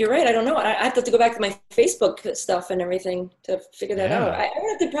God, you're right. I don't know. I have to go back to my Facebook stuff and everything to figure that Yeah. out. I would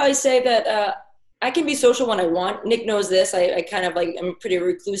have to probably say that I can be social when I want. Nick knows this. I kind of like, I'm pretty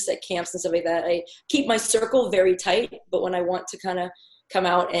recluse at camps and stuff like that. I keep my circle very tight, but when I want to kind of come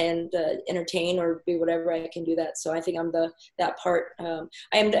out and entertain or do whatever, I can do that. So I think I'm that part.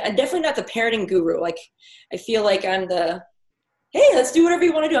 I'm definitely not the parenting guru. Like, I feel like I'm the, hey, let's do whatever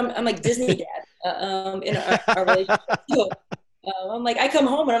you want to do. I'm like Disney dad in our relationship. So, I'm like, I come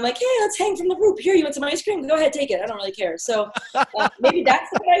home and I'm like, hey, let's hang from the roof. Here, you want some ice cream? Go ahead, take it. I don't really care. So maybe that's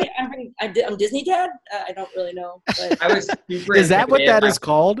what I'm Disney dad. I don't really know. But I was super. Is that what intimidated that by- is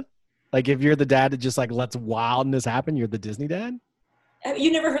called? Like, if you're the dad that just like lets wildness happen, you're the Disney dad? have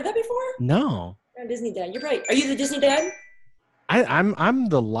you never heard that before? No. I'm Disney dad. You're right. Are you the Disney dad? I'm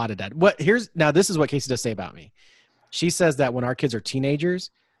the lot of dad. This is what Casey does say about me. She says that when our kids are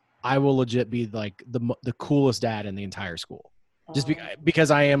teenagers, I will legit be like the coolest dad in the entire school. Just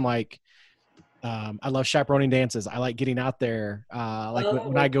because I am like, I love chaperoning dances. I like getting out there.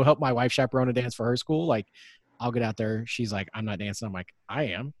 When I go help my wife chaperone a dance for her school, like I'll get out there. She's like, I'm not dancing. I'm like, I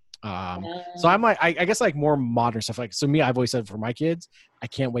am. So I'm like, I guess like more modern stuff. Like, so me, I've always said for my kids, I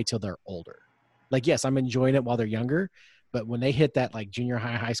can't wait till they're older. Like, yes, I'm enjoying it while they're younger, but when they hit that like junior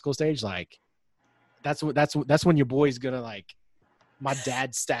high school stage, like that's when your boy's gonna like, my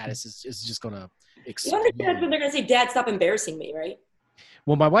dad's status is just gonna You explode. understand when they're gonna say, "Dad, stop embarrassing me," right?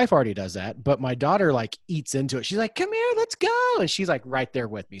 Well, my wife already does that, but my daughter like eats into it. She's like, "Come here, let's go," and she's like right there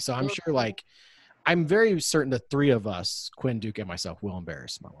with me. So I'm sure, like, I'm very certain the three of us, Quinn, Duke, and myself, will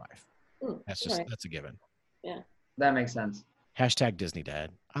embarrass my wife. That's just alright. that's a given. That makes sense. Hashtag Disney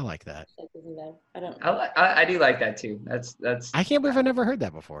Dad. I like that. Like Disney dad. I don't. I do like that too. That's. I can't believe I never heard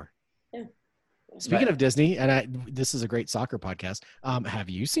that before. Yeah. Speaking of Disney, and this is a great soccer podcast. Have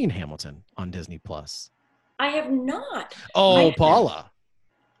you seen Hamilton on Disney Plus? I have not. Oh, Paula,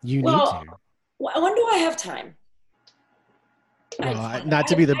 you Well, need to. When do I have time? Not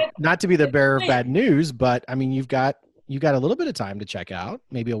to be the bearer of bad news, but I mean, you've got a little bit of time to check out.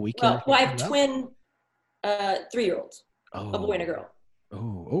 Maybe a weekend. Well, I have twin 3-year-olds, a boy and a girl.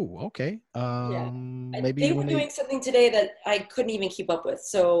 Oh, okay. Maybe They were doing something today that I couldn't even keep up with.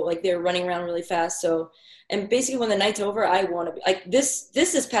 So like they're running around really fast. So, and basically when the night's over, I want to be like this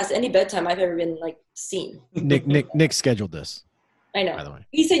is past any bedtime I've ever been like seen. Nick scheduled this. I know. By the way.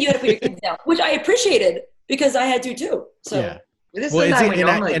 He said you had to put your kids down, which I appreciated because I had to too. So Yeah. This Well, is not we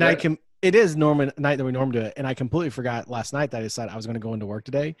normally do. I can. It is normal night that we normally do it, and I completely forgot last night that I decided I was going to go into work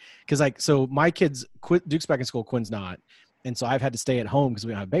today because so my kids Duke's back in school, Quinn's not, and so I've had to stay at home because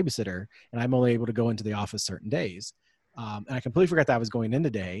we don't have a babysitter, and I'm only able to go into the office certain days, and I completely forgot that I was going in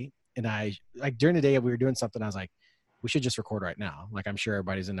today, and I like during the day we were doing something, I was like, we should just record right now, like I'm sure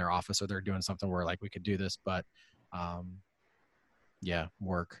everybody's in their office or they're doing something where like we could do this, but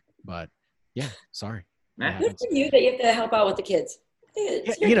work, but yeah, sorry. Nah. good for you that you have to help out with the kids.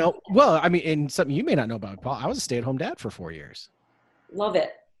 Yeah, well, I mean, and something you may not know about, Paul, I was a stay-at-home dad for 4 years. Love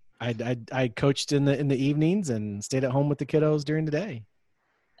it. I coached in the evenings and stayed at home with the kiddos during the day.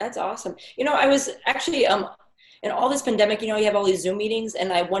 That's awesome. I was actually in all this pandemic, you have all these Zoom meetings,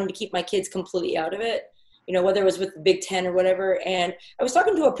 and I wanted to keep my kids completely out of it. Whether it was with the Big Ten or whatever. And I was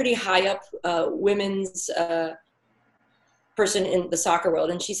talking to a pretty high up women's person in the soccer world,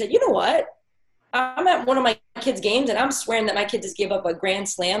 and she said, "You know what? I'm at one of my kids' games, and I'm swearing that my kid just gave up a grand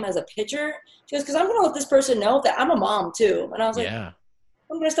slam as a pitcher." She goes, "Because I'm going to let this person know that I'm a mom too." And I was like, Yeah.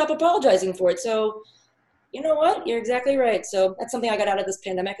 I'm going to stop apologizing for it. So, you know what? You're exactly right. So that's something I got out of this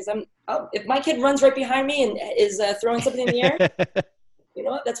pandemic. Because if my kid runs right behind me and is throwing something in the air, you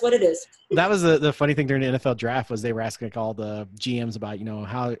know what? That's what it is. That was the funny thing during the NFL draft was they were asking like, all the GMs about,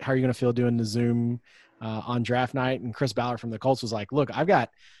 how are you going to feel doing the Zoom on draft night? And Chris Ballard from the Colts was like, look, I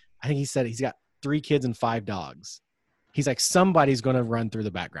think he said he's got 3 kids and 5 dogs. he's like, somebody's going to run through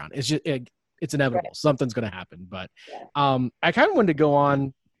the background. It's just, it's inevitable. Right. Something's going to happen. But I kind of wanted to go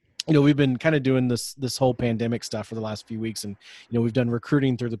on. We've been kind of doing this whole pandemic stuff for the last few weeks, and we've done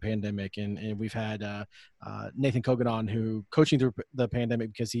recruiting through the pandemic, and we've had Nathan Kogan on, who coaching through the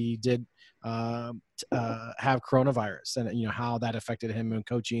pandemic because he did have coronavirus, and how that affected him in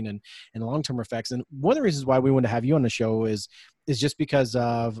coaching and long-term effects. And one of the reasons why we wanted to have you on the show is just because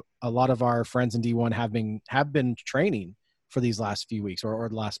of a lot of our friends in D1 have been training for these last few weeks or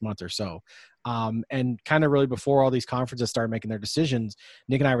the last month or so. And kind of really before all these conferences started making their decisions,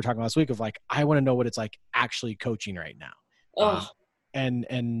 Nick and I were talking last week of like, I want to know what it's like actually coaching right now. And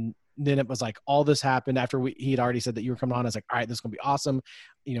then it was like, all this happened after he had already said that you were coming on. I was like, all right, this is going to be awesome.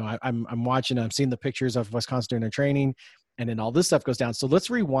 I'm watching, I'm seeing the pictures of Wisconsin during their training, and then all this stuff goes down. So let's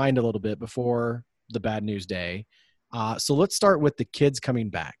rewind a little bit before the bad news day. So let's start with the kids coming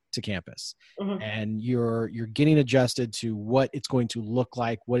back to campus, and you're getting adjusted to what it's going to look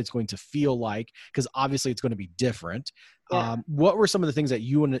like, what it's going to feel like, because obviously it's going to be different. Yeah. What were some of the things that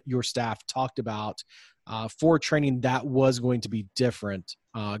you and your staff talked about for training that was going to be different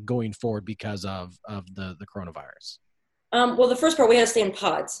going forward because of the coronavirus? Well, the first part, we had to stay in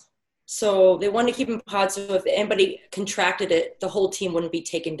pods. So they wanted to keep in pods, so if anybody contracted it, the whole team wouldn't be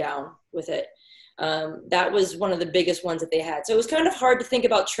taken down with it. That was one of the biggest ones that they had. So it was kind of hard to think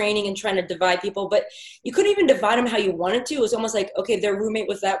about training and trying to divide people, but you couldn't even divide them how you wanted to. It was almost like, okay, their roommate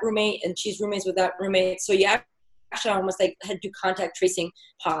with that roommate and she's roommates with that roommate. So you actually almost like had to do contact tracing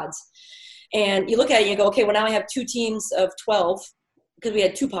pods. And you look at it and you go, okay, well now I have 2 teams of 12 because we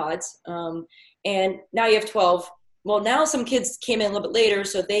had 2 pods. And now you have 12. Well, now some kids came in a little bit later,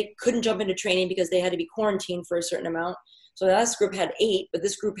 so they couldn't jump into training because they had to be quarantined for a certain amount. So this group had 8, but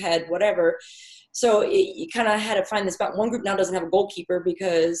this group had whatever. So you kind of had to find this balance. One group now doesn't have a goalkeeper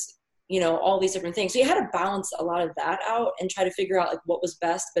because, all these different things. So you had to balance a lot of that out and try to figure out like what was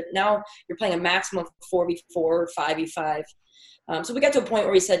best. But now you're playing a maximum of 4v4 or 5v5. So we got to a point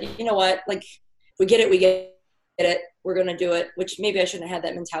where we said, you know what, like we get it, we get it. We're going to do it, which maybe I shouldn't have had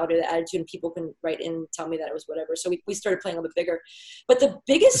that mentality or that attitude, and people can write in and tell me that it was whatever. So we started playing a little bit bigger. But the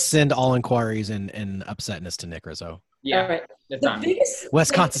biggest... Send all inquiries and upsetness to Nick Rizzo. Yeah, all right. The biggest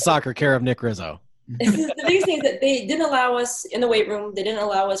Wisconsin Soccer, care of Nick Rizzo. The biggest thing is that they didn't allow us in the weight room. They didn't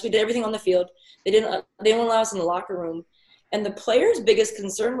allow us. We did everything on the field. They didn't allow us in the locker room. And the players' biggest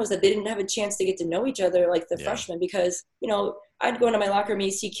concern was that they didn't have a chance to get to know each other like the freshmen, because, I'd go into my locker room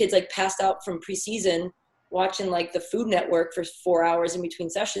and you see kids like passed out from preseason watching like the Food Network for 4 hours in between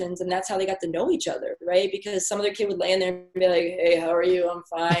sessions, and that's how they got to know each other, right? Because some other kid would lay in there and be like, "Hey, how are you? I'm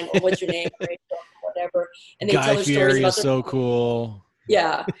fine. Or, what's your name?" Whatever. And they tell their stories about their so cool.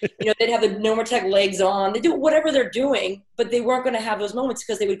 Yeah. They'd have the Normatec legs on. They do whatever they're doing, but they weren't going to have those moments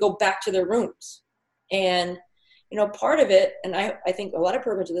because they would go back to their rooms. And, part of it, and I think a lot of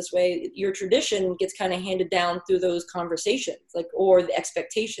programs are this way, your tradition gets kind of handed down through those conversations, or the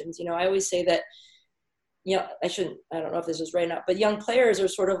expectations. I always say that, I don't know if this is right or not, but young players are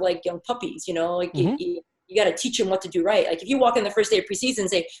sort of like young puppies, you got to teach them what to do right. Like if you walk in the first day of preseason and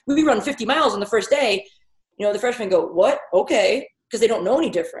say, we run 50 miles on the first day, the freshmen go, what? Okay. Because they don't know any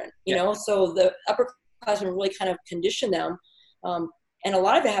different, know? So the upperclassmen really kind of condition them. And a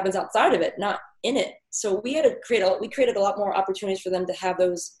lot of it happens outside of it, not in it. So we had to created a lot more opportunities for them to have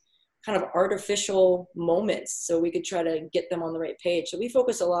those kind of artificial moments so we could try to get them on the right page. So we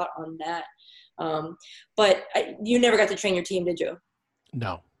focus a lot on that. But you never got to train your team, did you?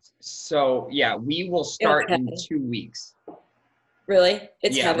 No. So yeah, we will start in 2 weeks. Really?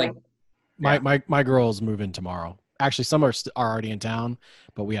 It's heaven. My girls move in tomorrow. Actually, some are already in town,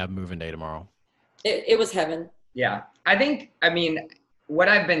 but we have move-in day tomorrow. It was heaven. Yeah. What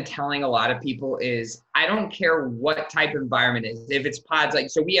I've been telling a lot of people is I don't care what type of environment it is. If it's pods,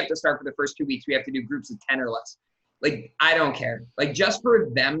 so we have to start for the first 2 weeks. We have to do groups of 10 or less. I don't care. Just for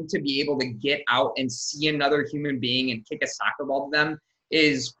them to be able to get out and see another human being and kick a soccer ball to them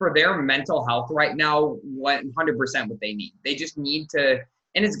is for their mental health right now 100% what they need. They just need to,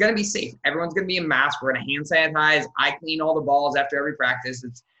 and it's going to be safe. Everyone's going to be in mask. We're going to hand sanitize. I clean all the balls after every practice.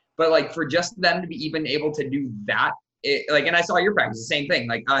 But for just them to be even able to do that, and I saw your practice, the same thing.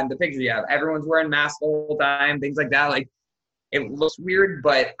 On the picture you have, everyone's wearing masks the whole time, things like that. It looks weird,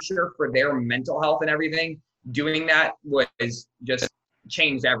 but sure, for their mental health and everything, doing that was just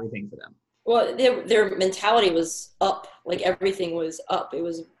changed everything for them. Well, their mentality was up. Everything was up. It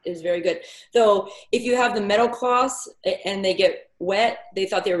was very good. Though, if you have the metal cloths and they get wet, they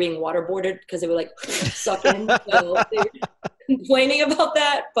thought they were being waterboarded because they were suck in. So they were complaining about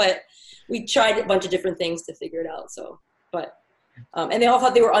that. But we tried a bunch of different things to figure it out. So, but And they all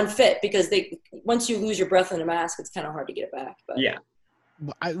thought they were unfit because once you lose your breath in a mask, it's kind of hard to get it back. But Yeah.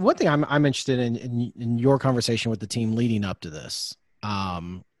 One thing I'm interested in your conversation with the team leading up to this,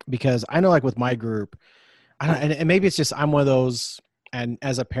 because I know, like with my group, and maybe it's just I'm one of those, and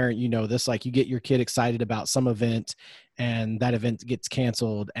as a parent, you know this, like you get your kid excited about some event, and that event gets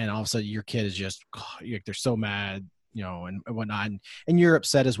canceled, and all of a sudden your kid is just they're so mad, you know, and whatnot, and you're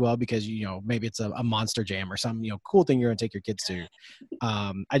upset as well because you know maybe it's a Monster Jam or some cool thing you're gonna take your kids to.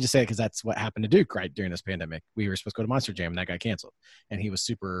 I just say it because that's what happened to Duke right during this pandemic. We were supposed to go to Monster Jam and that got canceled, and he was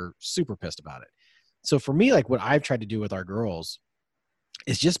super super pissed about it. So for me, like what I've tried to do with our girls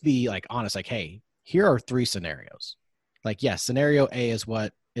is just be like honest, like, hey, here are 3 scenarios. Like, yes, scenario A is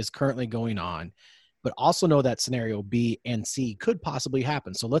what is currently going on, but also know that scenario B and C could possibly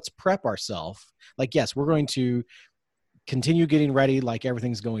happen. So let's prep ourselves. Like, yes, we're going to continue getting ready like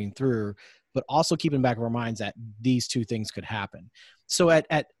everything's going through, but also keep in the back of our minds that these 2 things could happen. So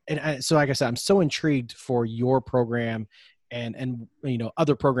so like I said, I'm so intrigued for your program and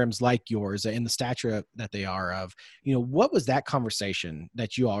other programs like yours in the stature that they are of, what was that conversation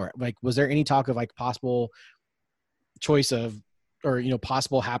that you all like? Was there any talk of like possible choice of, or,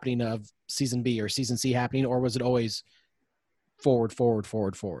 possible happening of season B or season C happening, or was it always forward?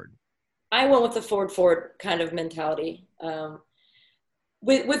 I went with the forward kind of mentality.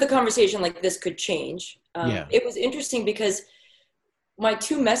 With a conversation like this could change. It was interesting because my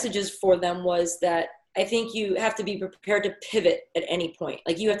 2 messages for them was that I think you have to be prepared to pivot at any point.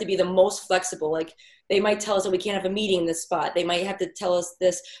 Like you have to be the most flexible. Like they might tell us that we can't have a meeting in this spot. They might have to tell us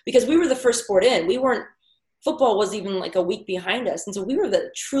this because we were the first sport in. Football was even like a week behind us. And so we were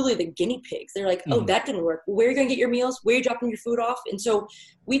truly the guinea pigs. They're like, oh, that didn't work. Where are you going to get your meals? Where are you dropping your food off? And so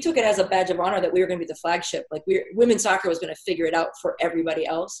we took it as a badge of honor that we were going to be the flagship. Like women's soccer was going to figure it out for everybody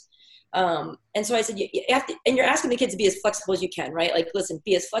else. And so I said, you have to, and you're asking the kids to be as flexible as you can, right? Like, listen,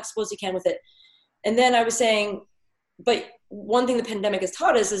 be as flexible as you can with it. And then I was saying, but one thing the pandemic has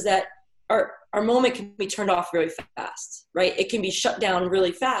taught us is that our moment can be turned off really fast, right? It can be shut down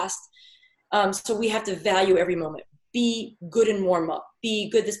really fast. So we have to value every moment. Be good and warm up. Be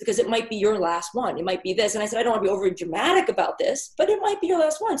good this because it might be your last one. It might be this. And I said, I don't want to be overly dramatic about this, but it might be your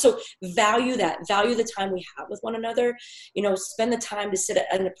last one. So value that. Value the time we have with one another. Spend the time to sit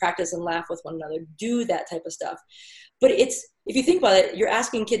in the practice and laugh with one another. Do that type of stuff. But if you think about it, you're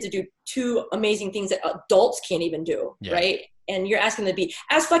asking kids to do 2 amazing things that adults can't even do, right? And you're asking them to be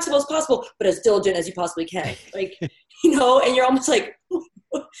as flexible as possible, but as diligent as you possibly can. Like, and you're almost like,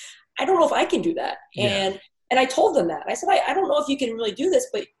 I don't know if I can do that. And I told them that. I said, I don't know if you can really do this,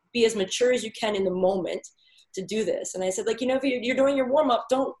 but be as mature as you can in the moment to do this. And I said, like, if you're doing your warm up,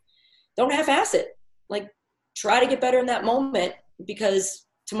 don't half-ass it. Like, try to get better in that moment because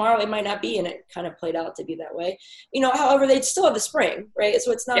tomorrow it might not be, and it kind of played out to be that way. However, they still have the spring, right?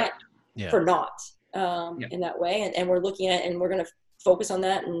 So it's not for naught in that way. And we're looking at, and we're going to focus on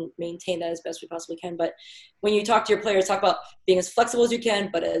that and maintain that as best we possibly can. But when you talk to your players, talk about being as flexible as you can,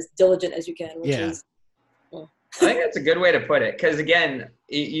 but as diligent as you can, which is, I think that's a good way to put it. Cause again,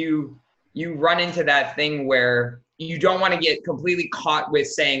 you run into that thing where you don't want to get completely caught with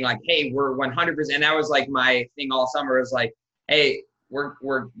saying like, hey, we're 100%. And that was like my thing all summer is like, hey,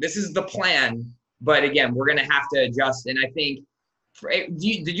 this is the plan, but again, we're going to have to adjust. And I think,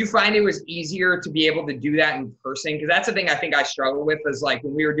 did you find it was easier to be able to do that in person? Because that's the thing I think I struggle with is like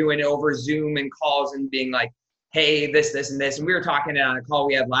when we were doing it over Zoom and calls and being like, hey, this, and this. And we were talking on a call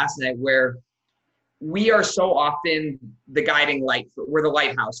we had last night where we are so often the guiding light. We're the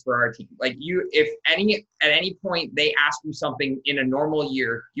lighthouse for our team. Like at any point they ask you something in a normal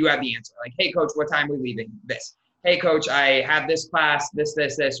year, you have the answer. Like, hey, coach, what time are we leaving? This. Hey, coach, I have this class, this.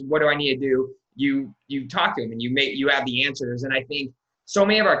 What do I need to do? You talk to them and you have the answers. And I think so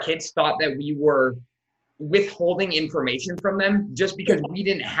many of our kids thought that we were withholding information from them just because we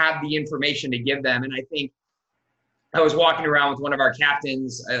didn't have the information to give them. And I think I was walking around with one of our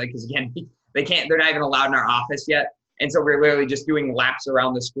captains, because again, they're not even allowed in our office yet. And so we're literally just doing laps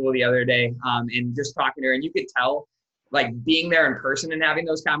around the school the other day and just talking to her. And you could tell like being there in person and having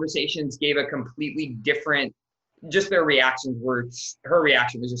those conversations gave a completely different, just her reaction was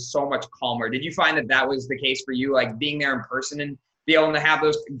just so much calmer. Did you find that was the case for you? Like being there in person and be able to have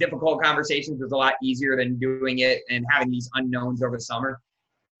those difficult conversations was a lot easier than doing it and having these unknowns over the summer?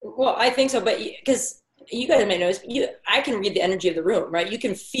 Well, I think so, but because you guys may notice, I can read the energy of the room, right? You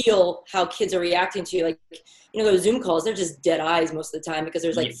can feel how kids are reacting to you. Like, those Zoom calls, they're just dead eyes most of the time because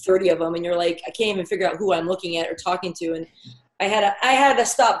there's like 30 of them and you're like, I can't even figure out who I'm looking at or talking to. And I had to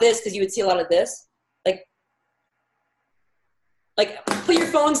stop this because you would see a lot of this. Like, put your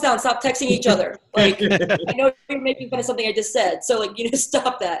phones down, stop texting each other. Like, I know you're making fun of something I just said. So, like,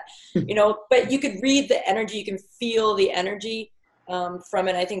 stop that, but you could read the energy. You can feel the energy from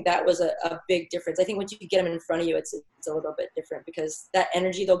it. I think that was a big difference. I think once you get them in front of you, it's a little bit different because that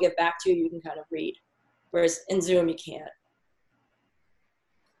energy they'll give back to you, you can kind of read. Whereas in Zoom, you can't.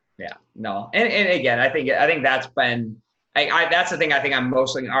 Yeah, no. And again, I think that's been, that's the thing I think I'm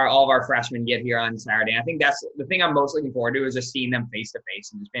most looking, all of our freshmen get here on Saturday. I think that's the thing I'm most looking forward to is just seeing them face to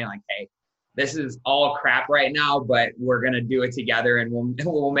face and just being like, hey, this is all crap right now, but we're going to do it together. And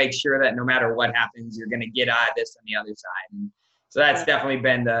we'll make sure that no matter what happens, you're going to get out of this on the other side. And so that's definitely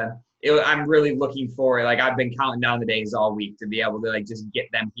been I'm really looking forward. Like, I've been counting down the days all week to be able to like just get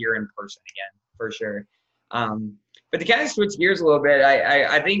them here in person again, for sure. But to kind of switch gears a little bit,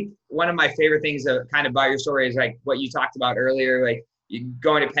 I think one of my favorite things kind of about your story is like what you talked about earlier, like you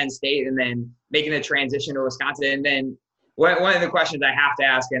going to Penn State and then making the transition to Wisconsin. And then one of the questions I have to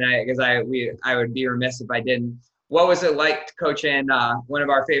ask, and I would be remiss if I didn't, what was it like coaching one of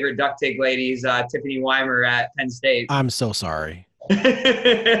our favorite duck take ladies, Tiffany Weimer at Penn State? I'm so sorry.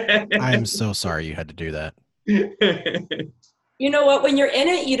 I'm so sorry you had to do that. You know what? When you're in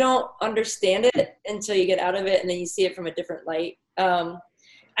it, you don't understand it until you get out of it, and then you see it from a different light.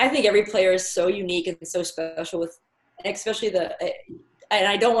 I think every player is so unique and so special especially and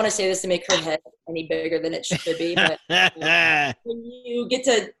I don't want to say this to make her head any bigger than it should be, but when you get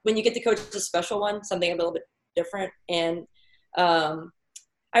to coach a special one, something a little bit different. And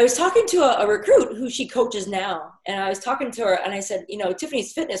I was talking to a recruit who she coaches now, and I was talking to her, and I said,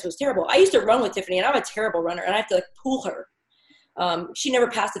 Tiffany's fitness was terrible. I used to run with Tiffany, and I'm a terrible runner, and I have to like pull her. She never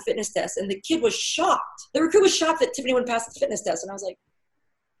passed the fitness test, and the kid was shocked. The recruit was shocked that Tiffany wouldn't pass the fitness test, and I was like,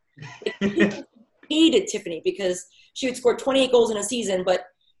 hated Tiffany because she would score 28 goals in a season, but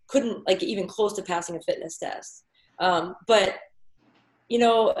couldn't like even close to passing a fitness test. But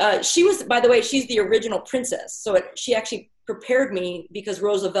she was, by the way, she's the original princess. So she actually prepared me because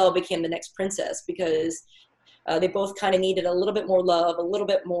Rose Lavelle became the next princess because they both kind of needed a little bit more love, a little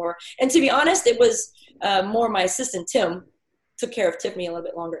bit more. And to be honest, it was more my assistant, Tim, took care of Tiffany a little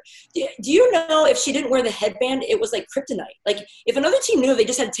bit longer. Do you know if she didn't wear the headband, it was like kryptonite. Like if another team knew they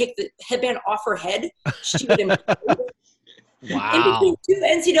just had to take the headband off her head, she would implode. Wow. In between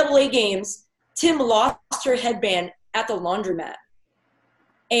 2 NCAA games, Tim lost her headband at the laundromat.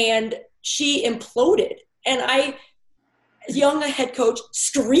 And she imploded. And I, as young head coach,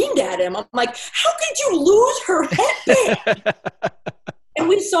 screamed at him. I'm like, how could you lose her headband? And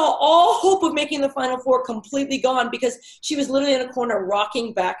we saw all hope of making the Final Four completely gone because she was literally in a corner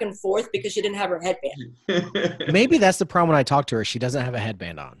rocking back and forth because she didn't have her headband. Maybe that's the problem when I talk to her. She doesn't have a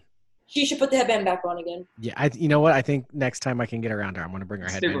headband on. She should put the headband back on again. Yeah, you know what? I think next time I can get around her, I'm going to bring her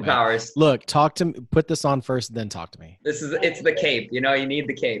headband Superpowers. back. Look, talk to me. Put this on first, then talk to me. It's the cape. You need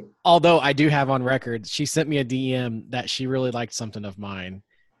the cape. Although I do have on record, she sent me a DM that she really liked something of mine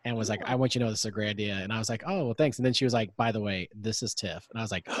and was like, I want you to know this is a great idea. And I was like, oh, well, thanks. And then she was like, by the way, this is Tiff. And I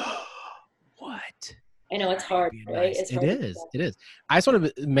was like, oh, what? I know it's hard, right? Nice. It is. I just want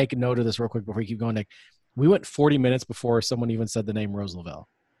to make a note of this real quick before we keep going, Nick. We went 40 minutes before someone even said the name Rose Lavelle.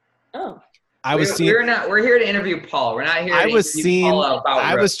 Oh. We're here to interview Paul. We're not here to interview Paula about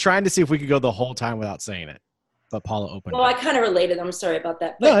I was trying to see if we could go the whole time without saying it. But Paula opened Well, I kind of related. I'm sorry about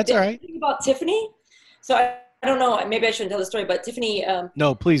that. But no, that's all right. About Tiffany. So I don't know. Maybe I shouldn't tell the story, but Tiffany.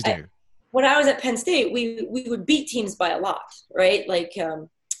 No, please do. When I was at Penn State, we would beat teams by a lot, right? Like,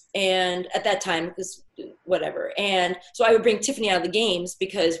 and at that time, because whatever. And so I would bring Tiffany out of the games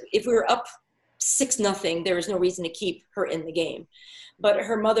because if we were up 6-0, there was no reason to keep her in the game. But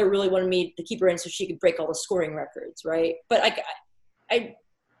her mother really wanted me to keep her in so she could break all the scoring records, right? But I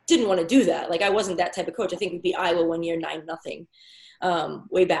didn't want to do that. Like, I wasn't that type of coach. I think we beat Iowa one year 9-0,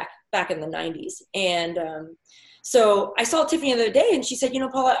 way back in the 90s. And so I saw Tiffany the other day, and she said,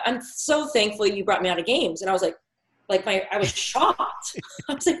 Paula, I'm so thankful you brought me out of games. And I was like I was shocked.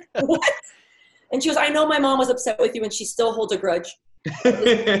 I was like, what? And she goes, I know my mom was upset with you, and she still holds a grudge.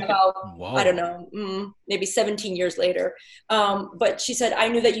 About, I don't know, maybe 17 years later. But she said, I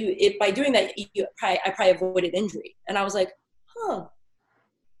knew that by doing that, I probably avoided injury. And I was like,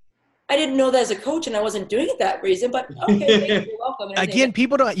 I didn't know that as a coach, and I wasn't doing it that reason, but okay, you're welcome. Again,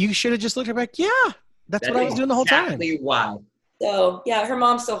 people don't, you should have just looked at her like, yeah, that's what I was doing the whole time. Exactly why. So yeah, her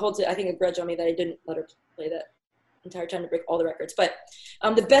mom still holds it, I think, a grudge on me that I didn't let her play that entire time to break all the records. But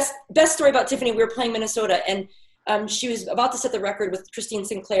the best story about Tiffany, we were playing Minnesota, and she was about to set the record with Christine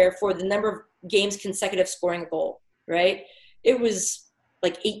Sinclair for the number of games consecutive scoring a goal, right? It was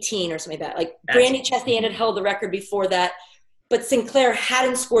like 18 or something like that. Like Brandy Chastain had held the record before that. But Sinclair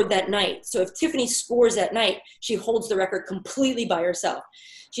hadn't scored that night. So if Tiffany scores that night, she holds the record completely by herself.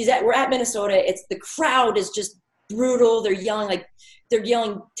 We're at Minnesota. The crowd is just brutal. They're yelling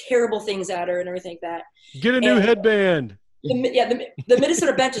terrible things at her and everything like that. Get a new headband. The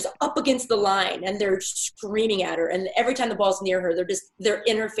Minnesota bench is up against the line and they're screaming at her. And every time the ball's near her, they're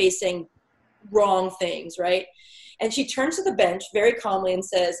interfacing wrong things, right? And she turns to the bench very calmly and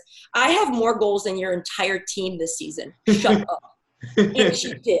says, I have more goals than your entire team this season. Shut up. And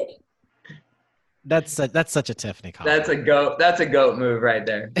she did. That's such a Tiffany comment. That's a goat move right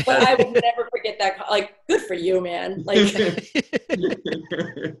there. But I will never forget that. Like, good for you, man. Like,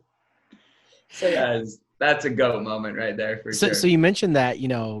 so yeah. That's a goat moment right there for sure. So you mentioned that,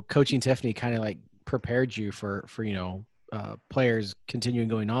 coaching Tiffany kind of like prepared you for players continuing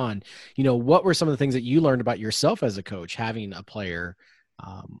going on. What were some of the things that you learned about yourself as a coach, having a player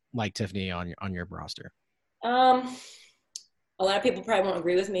like Tiffany on your roster? A lot of people probably won't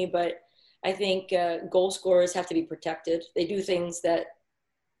agree with me, but I think goal scorers have to be protected. They do things that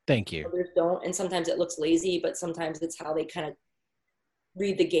thank you others don't, and sometimes it looks lazy, but sometimes it's how they kind of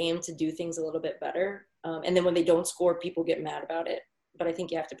read the game to do things a little bit better. And then when they don't score, people get mad about it. But I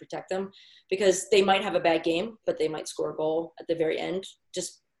think you have to protect them because they might have a bad game, but they might score a goal at the very end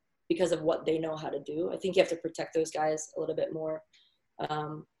just because of what they know how to do. I think you have to protect those guys a little bit more.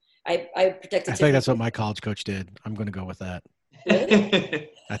 I protected. I think that's what my college coach did. I'm going to go with that. Really?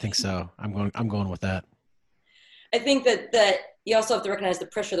 I think so. I'm going with that. I think that you also have to recognize the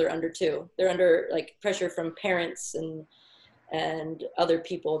pressure they're under too. They're under like pressure from parents and other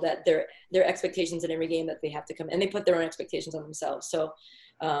people that their expectations in every game that they have to come, and they put their own expectations on themselves. So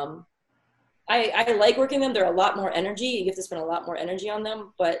I like working them. They're a lot more energy. You have to spend a lot more energy on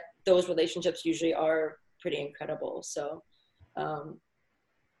them, but those relationships usually are pretty incredible. So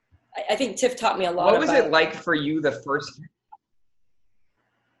I think Tiff taught me a lot. What was it like for you the first?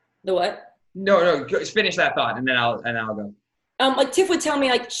 The what? No, finish that thought and then I'll go. Like Tiff would tell me,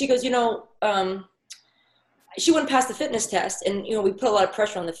 like, she goes, she wouldn't pass the fitness test, and we put a lot of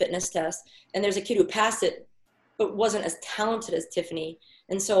pressure on the fitness test, and there's a kid who passed it but wasn't as talented as Tiffany.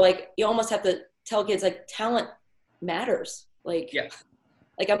 And so like you almost have to tell kids like talent matters. Like, yeah.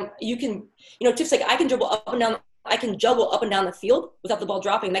 Like Tiff's like, I can juggle up and down the field without the ball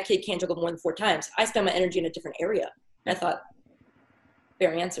dropping. That kid can't juggle more than 4 times. I spend my energy in a different area. And I thought,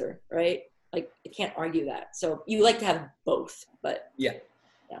 fair answer, right? Like, you can't argue that. So you like to have both, but yeah.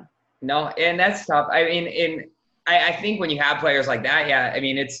 No, and that's tough. I mean, I think when you have players like that, yeah, I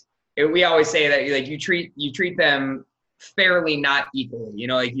mean, we always say that like you treat them fairly, not equally.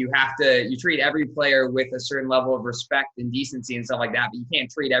 Like you treat every player with a certain level of respect and decency and stuff like that, but you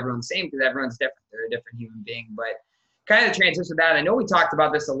can't treat everyone the same because everyone's different. They're a different human being. But kind of transition to that, I know we talked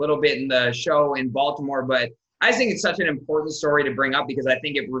about this a little bit in the show in Baltimore, but I just think it's such an important story to bring up because I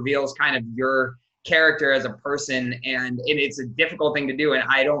think it reveals kind of your character as a person, and it's a difficult thing to do, and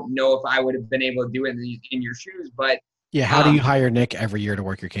I don't know if I would have been able to do it in your shoes. But yeah, how do you hire Nick every year to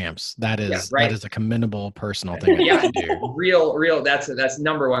work your camps? That is that is a commendable personal thing to do. Real. That's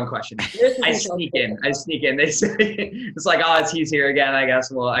number one question. I sneak in. They say it's like, oh, he's here again. I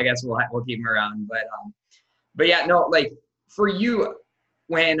guess we'll keep him around. But yeah, no, like for you,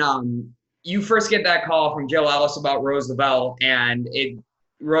 when you first get that call from Jill Ellis about Rose Lavelle, and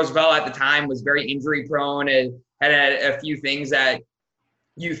Roosevelt at the time was very injury prone and had a few things that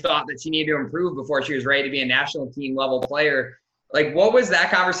you thought that she needed to improve before she was ready to be a national team level player. Like, what was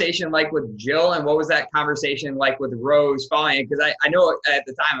that conversation like with Jill, and what was that conversation like with Rose following it? Because I know at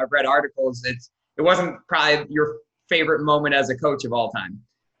the time I've read articles, it wasn't probably your favorite moment as a coach of all time.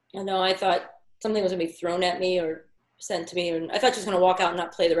 I know. I thought something was going to be thrown at me or sent to me, and I thought she was going to walk out and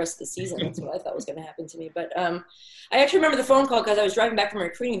not play the rest of the season. That's what I thought was going to happen to me. But I actually remember the phone call because I was driving back from a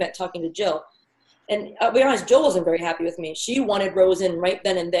recruiting event talking to Jill. And I'll be honest, Jill wasn't very happy with me. She wanted Rose in right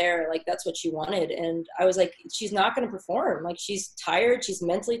then and there. Like, that's what she wanted. And I was like, she's not going to perform. Like, she's tired. She's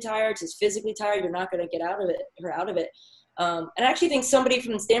mentally tired. She's physically tired. You're not going to get her out of it. And I actually think somebody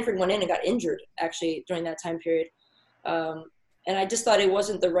from Stanford went in and got injured, actually, during that time period. And I just thought it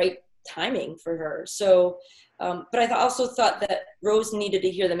wasn't the right timing for her. So, but I also thought that Rose needed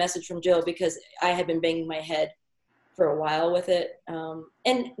to hear the message from Jill because I had been banging my head for a while with it.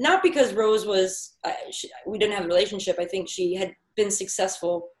 And not because Rose we didn't have a relationship. I think she had been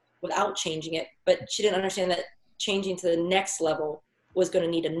successful without changing it, but she didn't understand that changing to the next level was going to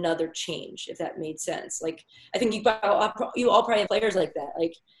need another change, if that made sense. Like, I think you all probably have players like that.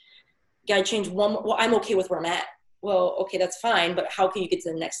 Like, got to change one. Well, I'm okay with where I'm at. Well, okay, that's fine, but how can you get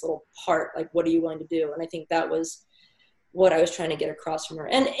to the next little part? Like, what are you going to do? And I think that was what I was trying to get across from her.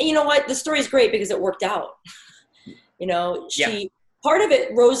 And you know what? The story is great because it worked out. Part of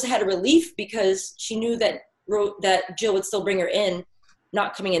it, Rose had a relief because she knew that Jill would still bring her in,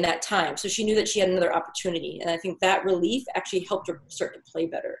 not coming in that time. So she knew that she had another opportunity. And I think that relief actually helped her start to play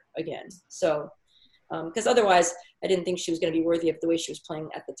better again. So, because otherwise I didn't think she was going to be worthy of the way she was playing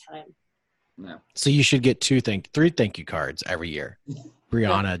at the time. No. So you should get 3 thank you cards every year.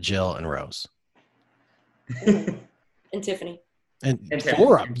 Brianna, Jill, and Rose. And Tiffany. And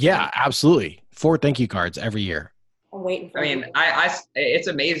 4, yeah, absolutely. 4 thank you cards every year. I'm waiting for it's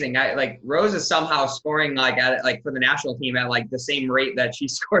amazing. Rose is somehow scoring for the national team at the same rate that she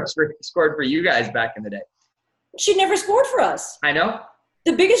scored for you guys back in the day. She never scored for us. I know.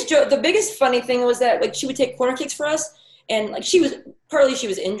 The biggest funny thing was that she would take corner kicks for us, and she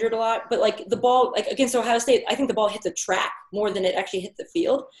was injured a lot, but the ball against Ohio State, I think the ball hit the track more than it actually hit the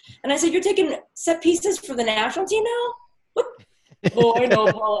field. And I said, "You're taking set pieces for the national team now? What?" Oh, I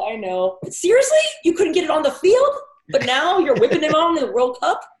know, Paula, I know. But seriously, you couldn't get it on the field? But now you're whipping him on in the World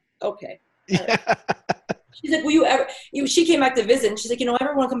Cup? Okay. Yeah. She's like, will you ever – she came back to visit, and she's like, I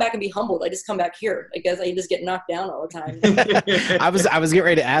never want to come back and be humbled. I just come back here. I guess I just get knocked down all the time. I was getting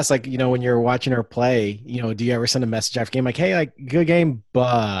ready to ask, when you're watching her play, do you ever send a message after game hey, good game,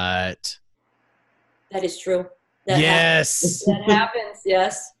 but – That is true. Yes. That happens,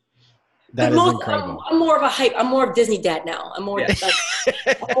 yes. That is incredible. I'm more of a hype. I'm more of Disney dad now. I'm more of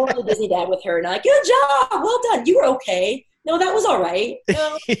a Disney dad with her. And I'm like, good job. Well done. You were okay. No, that was all right.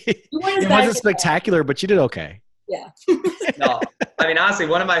 No, it wasn't spectacular, but you did okay. Yeah. No, honestly,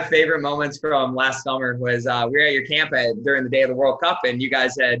 one of my favorite moments from last summer was we were at your camp during the day of the World Cup, and you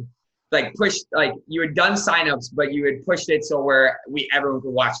guys had pushed, you had done signups, but you had pushed it so everyone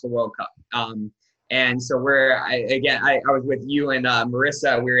could watch the World Cup. And so I was with you and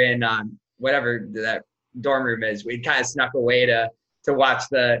Marissa. We were in whatever that dorm room is. We kind of snuck away to watch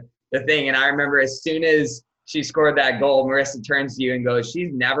the thing. And I remember as soon as she scored that goal, Marissa turns to you and goes,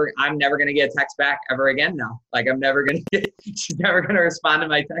 I'm never going to get a text back ever again now. She's never going to respond to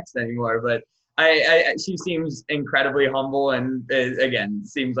my text anymore. But she seems incredibly humble and again,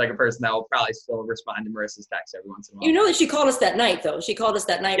 seems like a person that will probably still respond to Marissa's text every once in a while. You know that she called us that night though. She called us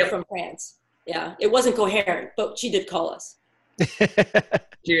that night from France. Yeah. It wasn't coherent, but she did call us.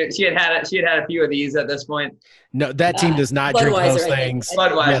 She had had a few of these at this point. No, that team does not drink those things.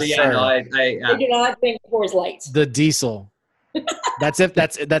 Budweiser, I do not drink Coors Light. The Diesel. That's if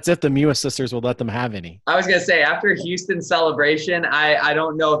the Mua sisters will let them have any. I was gonna say after Houston celebration, I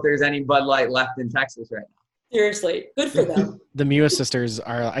don't know if there's any Bud Light left in Texas right now. Seriously, good for them. The Mua sisters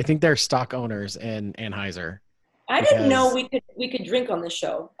I think they're stock owners in Anheuser. I didn't know we could drink on this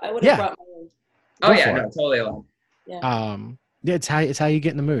show. I would have brought my own. Oh yeah, no, totally allowed. Yeah. It's how you get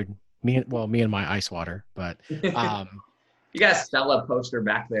in the mood. Me and my ice water, but you got a Stella poster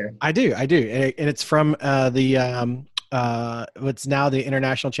back there. I do, and it's from what's now the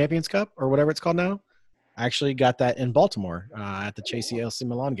International Champions Cup or whatever it's called now. I actually got that in Baltimore at the Chelsea AC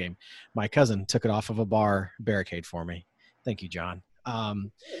Milan game. My cousin took it off of a bar barricade for me. Thank you, John.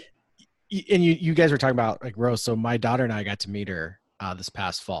 And you guys were talking about Rose. So my daughter and I got to meet her this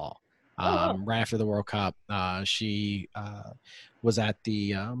past fall. Right after the World Cup, she was at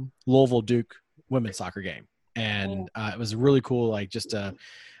the Louisville Duke women's soccer game, and it was really cool.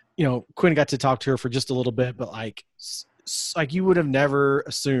 Quinn got to talk to her for just a little bit, but you would have never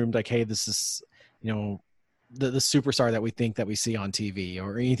assumed hey, this is the superstar that we think that we see on TV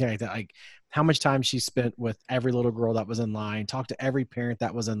or anything like that. How much time she spent with every little girl that was in line, talked to every parent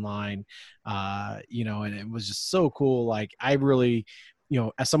that was in line, and it was just so cool. I really.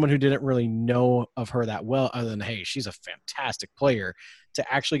 As someone who didn't really know of her that well, other than, hey, she's a fantastic player,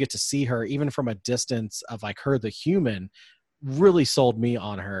 to actually get to see her, even from a distance of her, the human, really sold me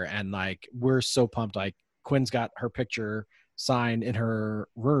on her. And we're so pumped. Quinn's got her picture signed in her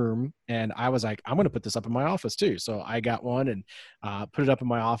room. And I was I'm going to put this up in my office too. So I got one and put it up in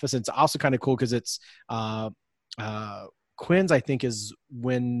my office. And it's also kind of cool because it's Quinn's, I think, is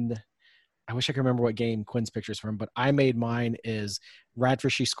when – I wish I could remember what game Quinn's picture is from, but I made mine is right after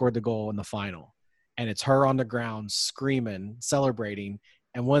she scored the goal in the final. And it's her on the ground screaming, celebrating.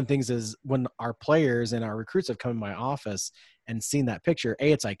 And one of the things is when our players and our recruits have come in my office and seen that picture,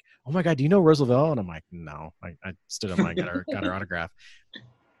 it's oh my God, do you know Rose Lavelle? And I'm like, no. I stood up and I got her autograph.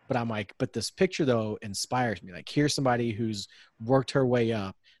 But I'm but this picture though inspires me. Here's somebody who's worked her way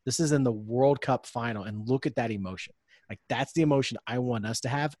up. This is in the World Cup final, and look at that emotion. That's the emotion I want us to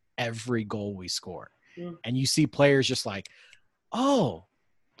have every goal we score. Yeah. And you see players just oh,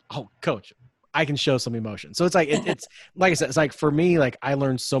 coach, I can show some emotion. So it's it's like I said, it's for me, I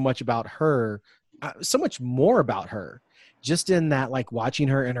learned so much about her, so much more about her just in that, watching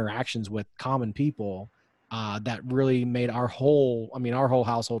her interactions with common people that really made our whole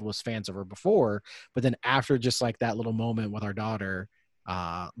household was fans of her before, but then after just like that little moment with our daughter,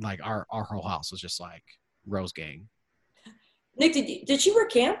 like our whole house was just like Rose gang. Nick, did she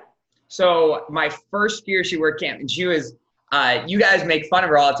work camp? So my first year she worked camp, and she was, you guys make fun of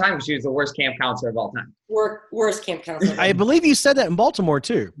her all the time because she was the worst camp counselor of all time. Worst camp counselor. I believe you said that in Baltimore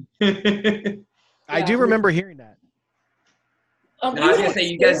too. I do remember hearing that. No, I was gonna say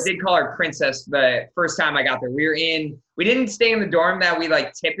you guys did call her princess the first time I got there. We didn't stay in the dorm that we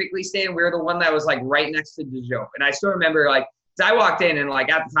like typically stay in. We were the one that was like right next to Dijon. And I still remember like, cause I walked in and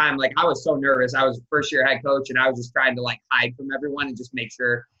like at the time, like I was so nervous. I was first year head coach and I was just trying to like hide from everyone and just make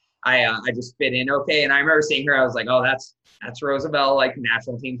sure I just fit in okay. And I remember seeing her, I was like, oh, that's Rosabelle, like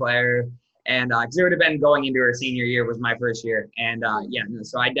national team player. And cause it would have been going into her senior year was my first year. And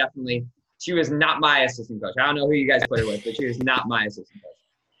so I definitely, she was not my assistant coach. I don't know who you guys put her with, but she was not my assistant coach.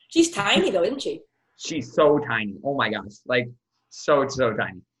 She's tiny though, isn't she? She's so tiny. Oh my gosh. Like so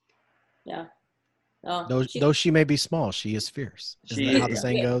tiny. Yeah. Though she may be small, she is fierce. Isn't that how the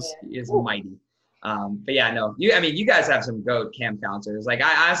saying goes? She is mighty. But yeah, no, you guys have some GOAT camp counselors. Like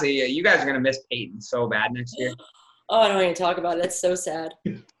I honestly, you guys are going to miss Peyton so bad next year. Oh, I don't even talk about it. That's so sad.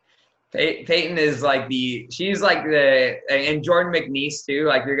 Peyton is like she's like and Jordan McNeese too.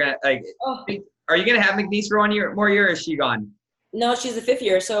 Like you're going to like, are you going to have McNeese for 1 year, more year, or is she gone? No, she's the 5th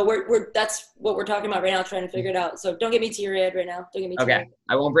year. So that's what we're talking about right now, trying to figure it out. So don't get me teary-eyed right now. Don't get me teary-eyed. Okay.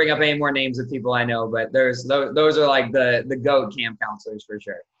 I won't bring up any more names of people I know, but those are like the GOAT camp counselors for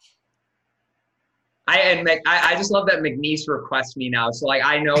sure. I just love that McNeese requests me now. So like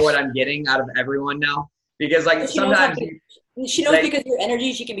I know what I'm getting out of everyone now because like sometimes she knows because of your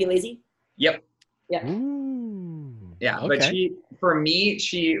energy, she can be lazy. Yep. Yeah. Ooh, yeah. okay. But for me,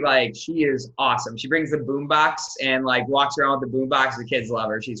 she is awesome. She brings the boombox and like walks around with the boombox. The kids love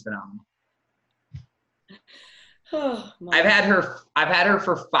her. She's phenomenal. I've had her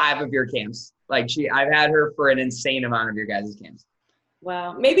for 5 of your camps. Like I've had her for an insane amount of your guys' camps.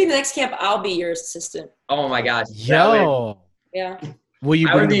 Wow. Maybe the next camp I'll be your assistant. Oh my gosh. Yo. Yeah. Will you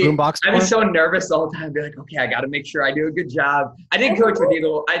bring the boombox? I'd be so nervous the whole time. I'd be like, okay, I got to make sure I do a good job. I did coach with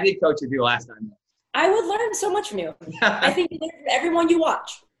you last time. I would learn so much from you. I think you learn from everyone you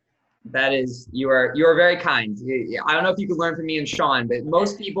watch. That is, you are very kind. I don't know if you could learn from me and Sean, but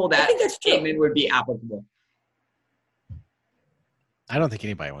most people that statement would be applicable. I don't think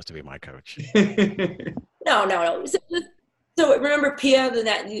anybody wants to be my coach. No. So remember Pia, the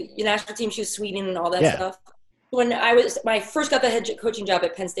national team, she was Sweden and all that stuff. When I first got the head coaching job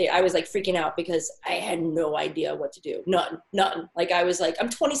at Penn State, I was like freaking out because I had no idea what to do. None. Like I was like, I'm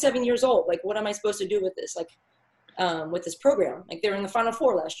 27 years old. Like, what am I supposed to do with this? Like, with this program? Like they were in the Final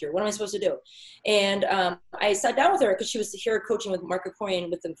Four last year. What am I supposed to do? And I sat down with her because she was here coaching with Mark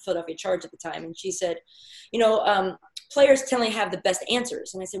Krikorian with the Philadelphia Charge at the time. And she said, players tend to have the best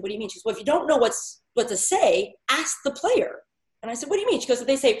answers. And I said, what do you mean? She said, well, if you don't know what to say, ask the player. And I said, what do you mean? She goes,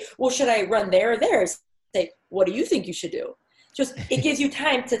 they say, well, should I run there or there? I say, what do you think you should do? Just, it gives you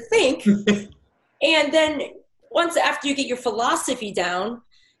time to think. And then once after you get your philosophy down,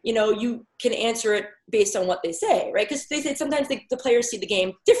 you can answer it based on what they say, right? Because they say sometimes the players see the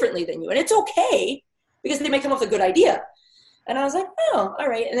game differently than you. And it's okay because they may come up with a good idea. And I was like, oh, all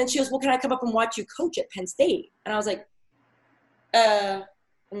right. And then she goes, well, can I come up and watch you coach at Penn State? And I was like,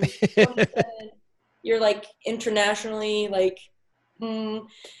 you're like internationally, like, and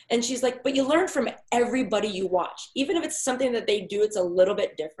she's like, but you learn from everybody you watch. Even if it's something that they do, it's a little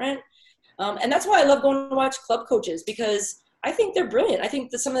bit different. And that's why I love going to watch club coaches because I think they're brilliant. I think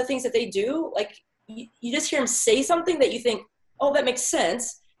that some of the things that they do, like you just hear them say something that you think, oh, that makes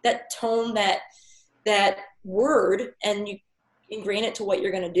sense. That tone, that word, and you ingrain it to what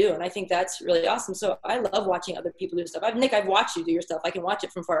you're going to do. And I think that's really awesome. So I love watching other people do stuff. Nick, I've watched you do your stuff. I can watch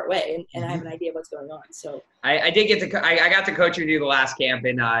it from far away and I have an idea of what's going on. So I got to coach you do the last camp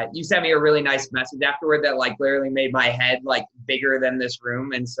and you sent me a really nice message afterward that like literally made my head like bigger than this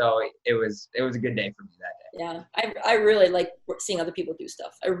room. And so it was a good day for me that day. Yeah. I really like seeing other people do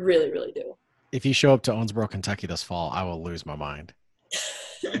stuff. I really, really do. If you show up to Owensboro, Kentucky this fall, I will lose my mind.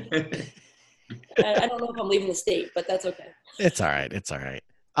 I don't know if I'm leaving the state, but that's okay. It's all right. It's all right.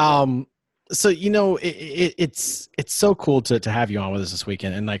 So, it's so cool to have you on with us this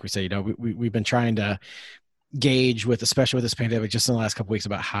weekend. And like we said, we've been trying to gauge especially with this pandemic, just in the last couple of weeks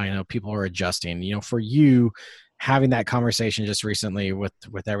about how, people are adjusting, for you having that conversation just recently with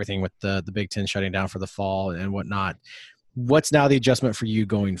everything with the Big Ten shutting down for the fall and whatnot. What's now the adjustment for you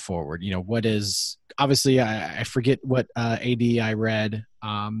going forward? What is obviously, I forget what AD I read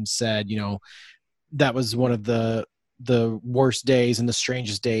said, that was one of the the worst days and the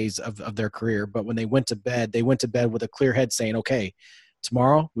strangest days of their career. But when they went to bed with a clear head saying, okay,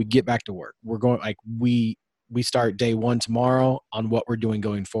 tomorrow we get back to work. We're going, like, we start day one tomorrow on what we're doing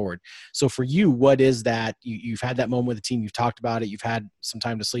going forward. So for you, what is that? You've had that moment with the team. You've talked about it. You've had some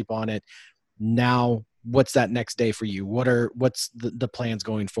time to sleep on it. Now, what's that next day for you? What's the plans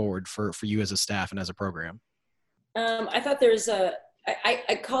going forward for you as a staff and as a program? I thought there's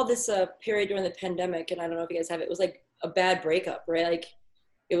I called this a period during the pandemic, and I don't know if you guys have it. It was like a bad breakup, right? Like,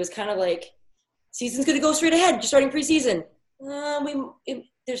 it was kind of like, season's going to go straight ahead. You're starting preseason.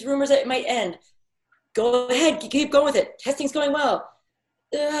 There's rumors that it might end. Go ahead, keep going with it. Testing's going well.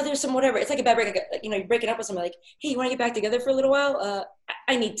 There's some whatever. It's like a bad breakup. You're breaking up with someone, like, hey, you want to get back together for a little while?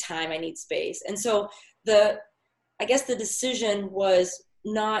 I need time. I need space. And so I guess the decision was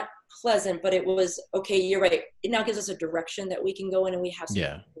not pleasant, but it was, okay, you're right. It now gives us a direction that we can go in, and we have some.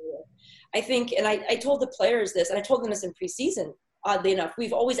 Yeah. I think, and I told the players this, and I told them this in preseason, oddly enough.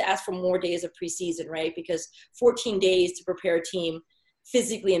 We've always asked for more days of preseason, right? Because 14 days to prepare a team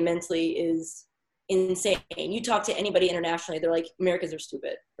physically and mentally is insane. You talk to anybody internationally, they're like, Americans are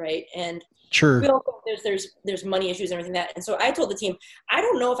stupid, right? And sure, we also, there's money issues and everything that. And so I told the team, I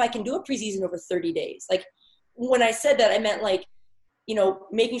don't know if I can do a preseason over 30 days. Like, when I said that, I meant, like,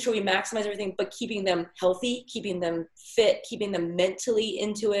 making sure we maximize everything, but keeping them healthy, keeping them fit, keeping them mentally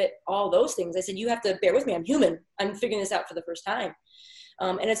into it, all those things. I said, you have to bear with me. I'm human. I'm figuring this out for the first time.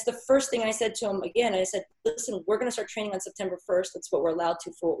 And it's the first thing I said to him again. I said, listen, we're going to start training on September 1st. That's what we're allowed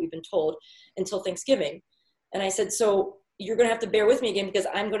to for what we've been told until Thanksgiving. And I said, so you're going to have to bear with me again, because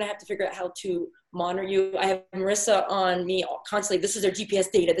I'm going to have to figure out how to monitor you. I have Marissa on me constantly. This is their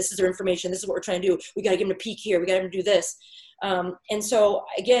GPS data. This is their information. This is what we're trying to do. We got to give them a peek here. We got to do this. And so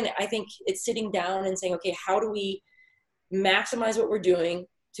again, I think it's sitting down and saying, okay, how do we maximize what we're doing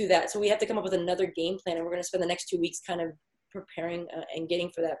to that? So we have to come up with another game plan, and we're going to spend the next 2 weeks kind of preparing and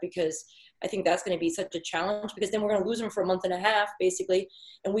getting for that, because I think that's going to be such a challenge, because then we're going to lose them for a month and a half basically,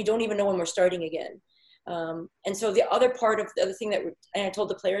 and we don't even know when we're starting again. And so the other thing that I told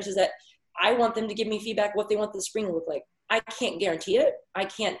the players is that I want them to give me feedback what they want the spring to look like. I can't guarantee it. I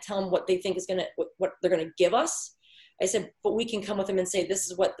can't tell them what they think is what they're going to give us. I said, but we can come with them and say, this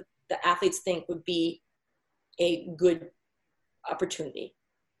is what the athletes think would be a good opportunity.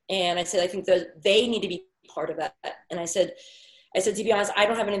 And I said, I think that they need to be part of that. And I said, to be honest, I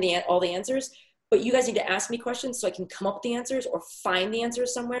don't have all the answers, but you guys need to ask me questions so I can come up with the answers or find the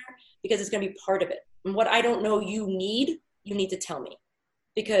answers somewhere, because it's going to be part of it. And what I don't know you need to tell me,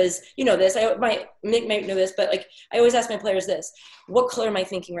 because you know this. Mick might know this, but like, I always ask my players this: what color am I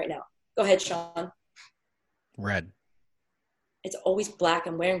thinking right now? Go ahead, Sean. Red. It's always black.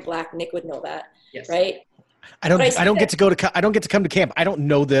 I'm wearing black. Nick would know that, yes. Right? I don't get to come to camp. I don't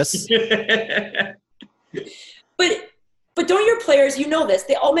know this. But don't your players, you know this,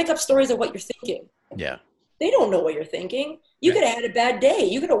 they all make up stories of what you're thinking. Yeah. They don't know what you're thinking. You could have had a bad day.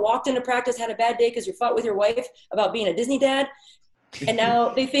 You could have walked into practice, had a bad day because you fought with your wife about being a Disney dad. And now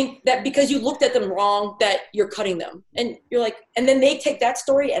they think that because you looked at them wrong that you're cutting them. And you're like, and then they take that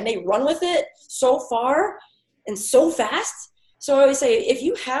story and they run with it so far and so fast. So I always say, if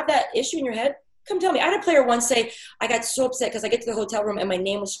you have that issue in your head, come tell me. I had a player once say, I got so upset because I get to the hotel room and my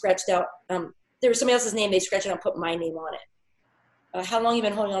name was scratched out. There was somebody else's name. They scratched it out and put my name on it. How long have you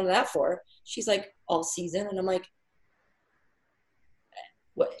been holding on to that for? She's like, all season. And I'm like,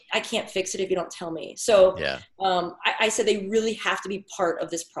 what? I can't fix it if you don't tell me. So yeah. I said they really have to be part of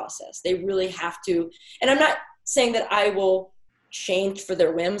this process. They really have to. And I'm not saying that I will change for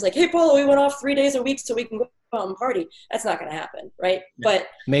their whims. Like, hey, Paula, we went off 3 days a week so we can go out and party. That's not going to happen, right? Yeah. But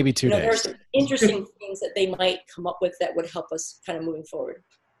maybe 2 days. There are some interesting things that they might come up with that would help us kind of moving forward.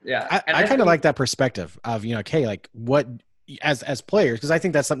 Yeah. I kind of like that perspective of, okay, like what as players, because I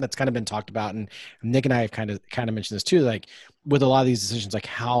think that's something that's kind of been talked about, and Nick and I have kind of mentioned this too, like with a lot of these decisions, like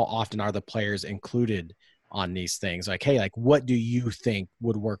how often are the players included on these things? Like, hey, like what do you think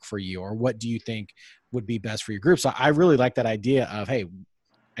would work for you, or what do you think would be best for your group? So I really like that idea of, hey,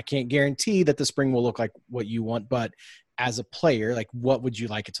 I can't guarantee that the spring will look like what you want, but as a player, like what would you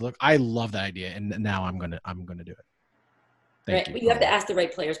like it to look? I love that idea, and now I'm gonna do it. Thank you. But you have to ask the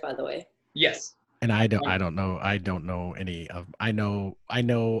right players, by the way. Yes. And I don't know any of. I know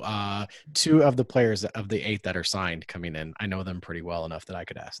 2 of the players of the 8 that are signed coming in. I know them pretty well enough that I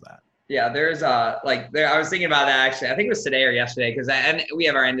could ask that. Yeah, there's I was thinking about that actually. I think it was today or yesterday, because we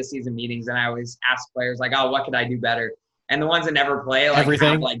have our end of season meetings, and I always ask players like, oh, what could I do better? And the ones that never play, like,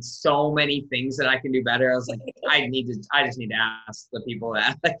 everything, have like so many things that I can do better. I was like, I just need to ask the people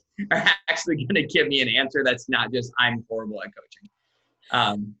that are actually going to give me an answer that's not just I'm horrible at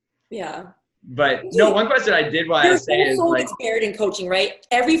coaching. Yeah. But no, one question I did want to say is fault like, gets buried in coaching, right?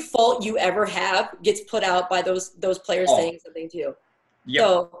 Every fault you ever have gets put out by those players saying something to you. Yep.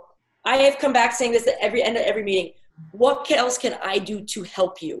 So I have come back saying this at every end of every meeting. What else can I do to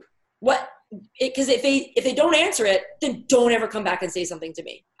help you? Because if they don't answer it, then don't ever come back and say something to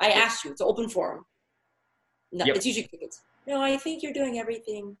me. I asked you. It's an open forum. No, It's usually crickets. No, I think you're doing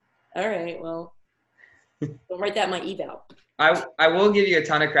everything. All right, well, don't write that in my eval. I will give you a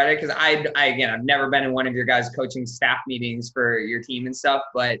ton of credit because I've never been in one of your guys' coaching staff meetings for your team and stuff,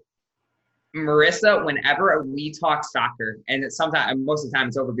 but Marissa, whenever we talk soccer, and most of the time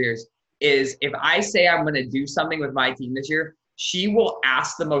it's over beers, is if I say I'm going to do something with my team this year, she will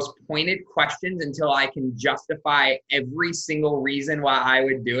ask the most pointed questions until I can justify every single reason why I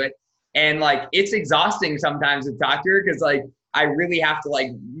would do it. And like, it's exhausting sometimes to talk to her because like, I really have to like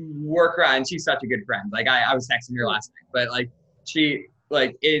work around. And she's such a good friend. Like I was texting her last night, but like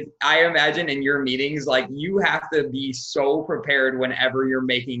I imagine in your meetings, like you have to be so prepared whenever you're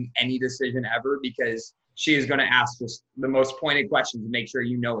making any decision ever, because she is going to ask just the most pointed questions to make sure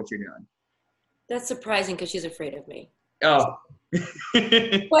you know what you're doing. That's surprising because she's afraid of me. Oh,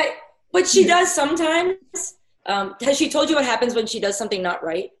 but she does sometimes. Has she told you what happens when she does something not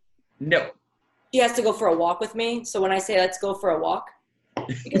right? No. She has to go for a walk with me. So when I say let's go for a walk,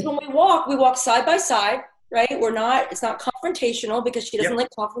 because when we walk side by side, right? It's not confrontational because she doesn't like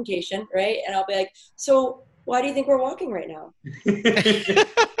confrontation, right? And I'll be like, so why do you think we're walking right now? That's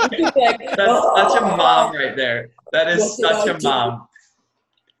such a mom right there. That is such a mom.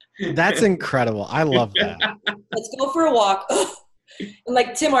 That's incredible. I love that. Let's go for a walk. And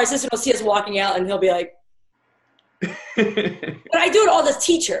like Tim, our assistant, will see us walking out and he'll be like, but I do it all as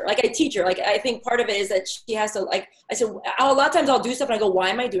teacher. Like I teach her. Like I think part of it is that she has to, like I said, a lot of times I'll do stuff and I go, why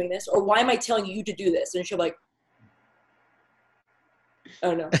am I doing this? Or why am I telling you to do this? And she'll be like,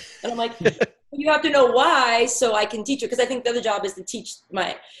 oh no. And I'm like, you have to know why so I can teach her. Because I think the other job is to teach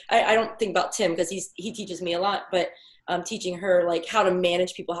I don't think about Tim because he teaches me a lot, but teaching her like how to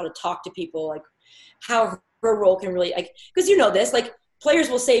manage people, how to talk to people, like how her role can really, like, because you know this, like, players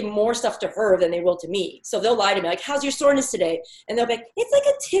will say more stuff to her than they will to me. So they'll lie to me, like, how's your soreness today? And they'll be like, it's like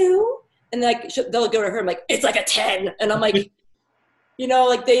a 2. And like they'll go to her, I'm like, it's like a 10. And I'm like, you know,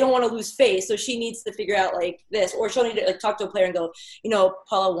 like they don't want to lose face. So she needs to figure out like this, or she'll need to like talk to a player and go, you know,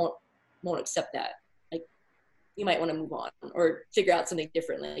 Paula won't accept that. Like you might want to move on or figure out something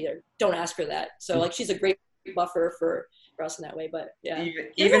differently, or don't ask her that. So like she's a great buffer for us in that way. But yeah,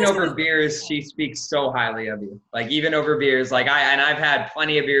 even over beers, she speaks so highly of you. Like even over beers, like I've had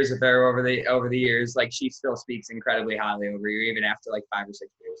plenty of beers with her over the years. Like she still speaks incredibly highly over you, even after like 5 or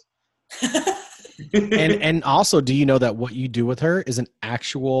 6 beers. and also, do you know that what you do with her is an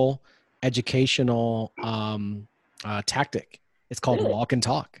actual educational tactic? It's called walk and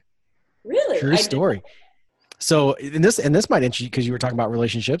talk. Really? True story. So in this might interest you because you were talking about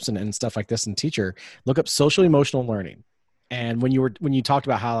relationships and stuff like this in teacher. Look up social emotional learning. And when you talked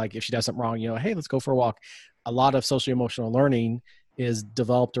about how, like, if she does something wrong, you know, hey, let's go for a walk. A lot of social emotional learning is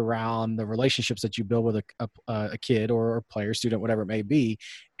developed around the relationships that you build with a kid or a player, student, whatever it may be.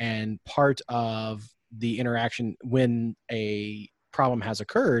 And part of the interaction when a problem has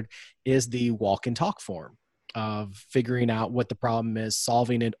occurred is the walk and talk form of figuring out what the problem is,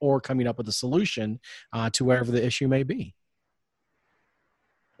 solving it, or coming up with a solution to whatever the issue may be.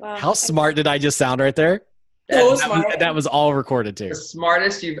 Wow. How smart did I just sound right there? That was all recorded too. The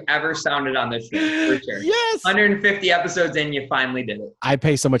smartest you've ever sounded on this show, for sure. Yes. 150 episodes in, you finally did it. I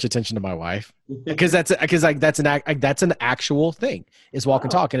pay so much attention to my wife because that's an actual thing is walk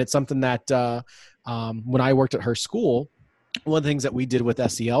and talk, and it's something that when I worked at her school, one of the things that we did with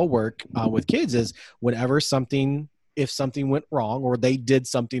SEL work with kids is if something went wrong or they did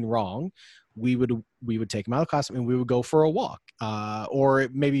something wrong, we would take them out of the classroom and we would go for a walk, or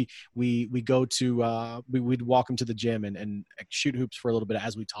maybe we'd walk them to the gym and shoot hoops for a little bit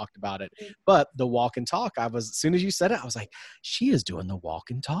as we talked about it. But the walk and talk, as soon as you said it, I was like, she is doing the walk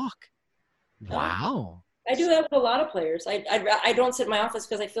and talk. Wow. I do that with a lot of players. I don't sit in my office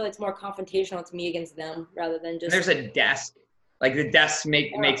because I feel it's more confrontational. It's me against them rather than just. There's a desk. Like the desk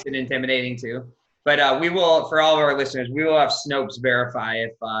makes it intimidating too. But we will, for all of our listeners, we will have Snopes verify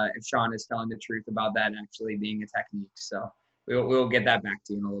if Sean is telling the truth about that actually being a technique. So we'll get that back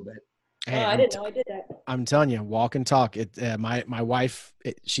to you in a little bit. Hey, I didn't know I did that. I'm telling you, walk and talk. My wife,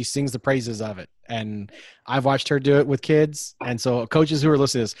 she sings the praises of it, and I've watched her do it with kids. And so, coaches who are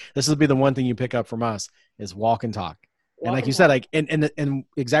listening to this will be the one thing you pick up from us is walk and talk. And like you said, like and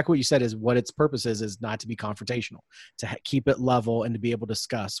exactly what you said is what its purpose is not to be confrontational, to keep it level and to be able to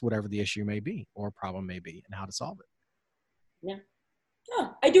discuss whatever the issue may be or problem may be and how to solve it. Yeah. Yeah,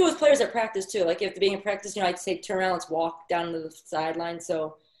 I do with players at practice too. Like if they're being in practice, I'd say turn around, let's walk down to the sideline.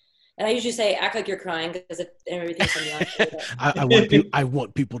 So, and I usually say act like you're crying because everything's on the I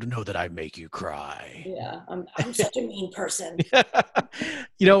want people to know that I make you cry. Yeah, I'm such a mean person.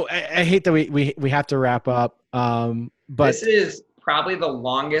 I hate that we have to wrap up. But this is probably the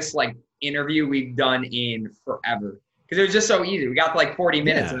longest interview we've done in forever because it was just so easy. We got to 40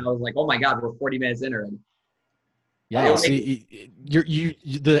 minutes, and I was like, oh my god, we're 40 minutes in already. Yeah, see,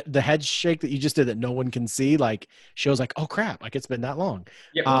 the head shake that you just did that no one can see, shows oh crap, it's been that long.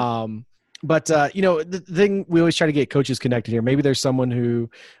 Yep. But the thing we always try to get coaches connected here. Maybe there's someone who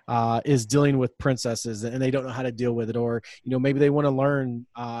is dealing with princesses and they don't know how to deal with it, or maybe they want to learn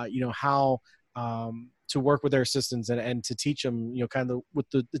how to work with their assistants and to teach them kind of with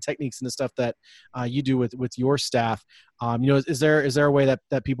the techniques and the stuff that you do with your staff. Is there a way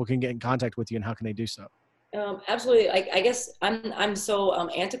that people can get in contact with you, and how can they do so? Absolutely. I guess I'm so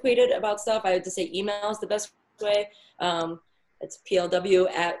antiquated about stuff. I would just say email is the best way. It's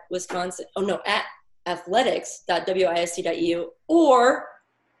plw at Wisconsin. Oh no, at athletics.wisc.edu, or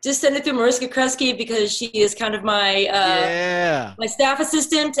just send it through Mariska Kresge because she is kind of my my staff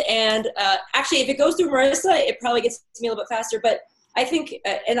assistant. And actually, if it goes through Marissa, it probably gets to me a little bit faster. But I think,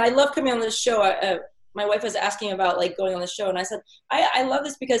 and I love coming on this show. My wife was asking about going on the show, and I said I love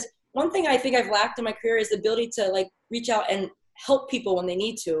this because one thing I think I've lacked in my career is the ability to reach out and help people when they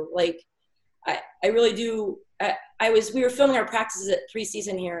need to. I really do. We were filming our practices at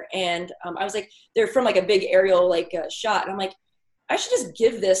preseason here, and I was they're from a big aerial shot, and I'm I should just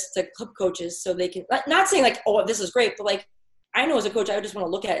give this to club coaches so they can, not saying oh, this is great, but I know as a coach I just want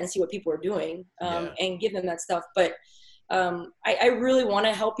to look at it and see what people are doing and give them that stuff. But I really want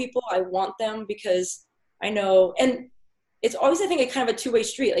to help people. I want them because I know, and it's always, I think, a kind of a two-way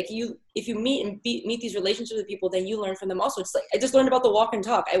street. If you meet these relationships with people, then you learn from them also. It's I just learned about the walk and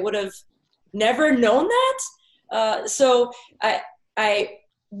talk. I would have never known that. So I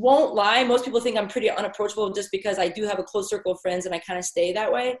won't lie. Most people think I'm pretty unapproachable just because I do have a close circle of friends and I kind of stay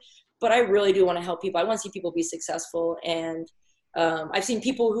that way. But I really do want to help people. I want to see people be successful. And I've seen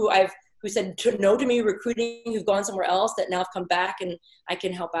people who said no to me recruiting, who've gone somewhere else, that now have come back and I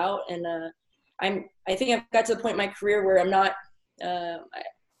can help out. And I think I've got to the point in my career where I'm not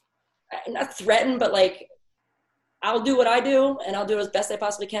threatened, but I'll do what I do and I'll do it as best I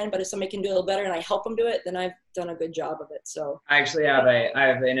possibly can. But if somebody can do a little better and I help them do it, then I've done a good job of it. So I actually have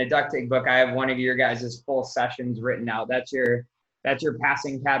in a duct tape book, I have one of your guys' full sessions written out. That's your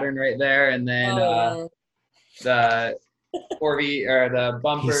passing pattern right there. And then the 4V or the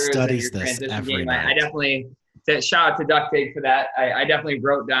bumpers and your transition game. I definitely shout out to duct tape for that. I definitely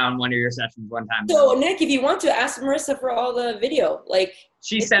wrote down one of your sessions one time. So Nick, if you want to ask Marissa for all the video,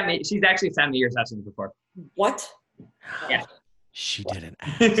 she's actually sent me your sessions before. What? Yeah. She didn't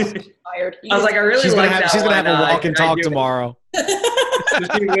ask. Fired. I was I really she's like gonna that. She's going to have a walk and talk tomorrow.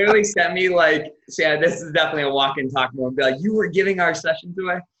 She literally sent me this is definitely a walk and talk moment. Be you were giving our sessions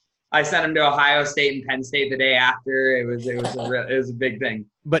away. I sent them to Ohio State and Penn State the day after. It was a big thing.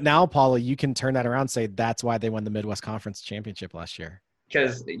 But now, Paula, you can turn that around and say that's why they won the Midwest Conference Championship last year.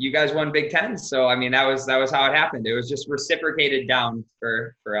 Because you guys won Big Ten. So, that was how it happened. It was just reciprocated down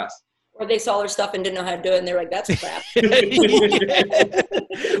for us. Or they saw their stuff and didn't know how to do it, and they were like, that's crap.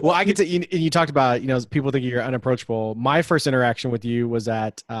 Well, I can tell you, and you talked about, people think you're unapproachable. My first interaction with you was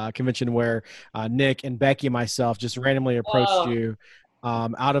at a convention where Nick and Becky and myself just randomly approached you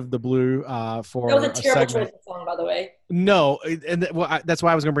out of the blue for that was a terrible segment. choice of song, by the way. No, and that's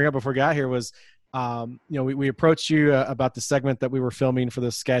why I was going to bring up before we got here was, we approached you about the segment that we were filming for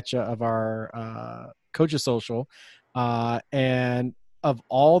the sketch of our Coaches Social, and of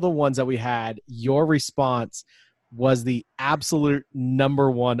all the ones that we had, your response was the absolute number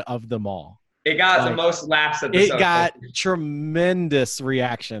one of them all. It got the most laughs at the social. It got tremendous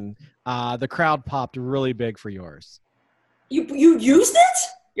reaction. The crowd popped really big for yours. You used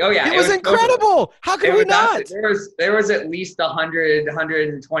it? Oh yeah, it was incredible. How could we not? There was at least 100,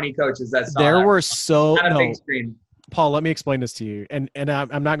 120 coaches that saw there that. Were so on a no. big screen. Paul, let me explain this to you, and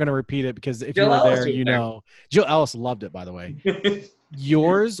I'm not going to repeat it because if Jill you were Ellis there, was there. Jill Ellis loved it. By the way,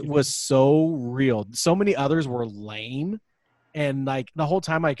 yours was so real. So many others were lame, and the whole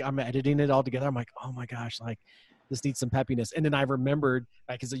time, I'm editing it all together. I'm like, oh my gosh, this needs some peppiness. And then I remembered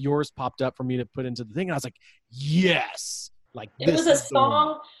because yours popped up for me to put into the thing, and I was like, yes, it was a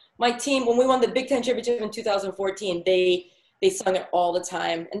song. My team, when we won the Big Ten championship in 2014, they they sung it all the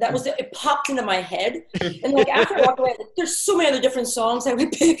time, and that was it. Popped into my head, and like after I walked away, like, there's so many other different songs I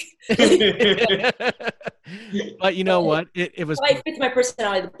would pick. But you know what? It was. But it fits my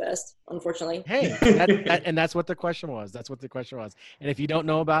personality the best, unfortunately. Hey, and that's what the question was. That's what the question was. And if you don't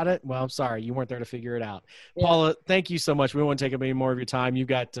know about it, well, I'm sorry, you weren't there to figure it out. Yeah. Paula, thank you so much. We won't take up any more of your time. You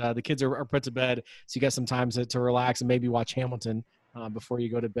got the kids are put to bed, so you got some time to relax and maybe watch Hamilton before you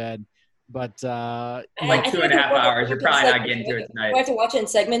go to bed. But like 2.5 hours. You're probably not getting to it tonight. I have to watch it in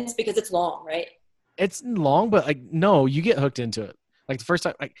segments because it's long, right? it's long, but like no, you get hooked into it. Like the first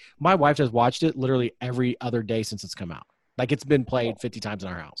time, like my wife has watched it literally every other day since it's come out. Like it's been played 50 times in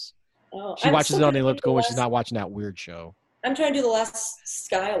our house. Oh, She watches it on the elliptical when she's not watching that weird show. I'm trying to do the last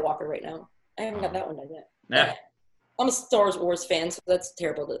Skywalker right now. I haven't got that one done yet. Yeah. I'm a Star Wars fan, so that's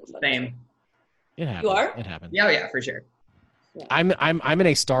terrible. Same. It happens. You are? It happens. Yeah, for sure. I'm in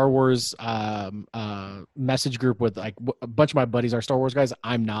a Star Wars message group with like a bunch of my buddies are Star Wars guys.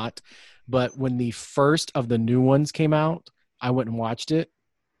 I'm not, but when the first of the new ones came out, I went and watched it,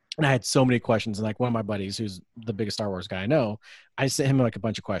 and I had so many questions. And like one of my buddies, who's the biggest Star Wars guy I know, I sent him like a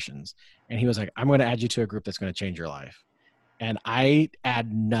bunch of questions, and he was like, "I'm going to add you to a group that's going to change your life." And I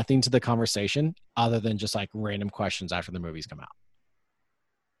add nothing to the conversation other than just like random questions after the movies come out.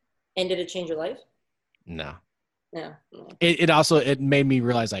 And did it change your life? No. No. It also made me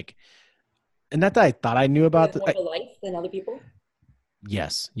realize like, and not that I thought I knew about more of a life than other people.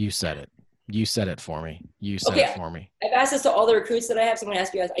 Yes, you said it. You said it for me. You said Okay. it for me. I've asked this to all the recruits that I have. So I'm going to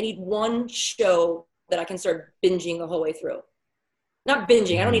ask you guys. I need one show that I can start binging the whole way through. Not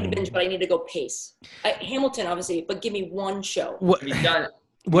binging. I don't need to binge, but I need to go pace. Hamilton, obviously, but give me one show. What? We've done.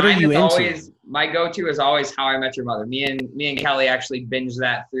 What are Mine you is into? Always, my go-to is always How I Met Your Mother. Me and Kelly actually binged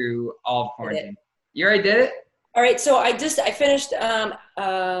that through all of quarantine. You already did it? All right, so I finished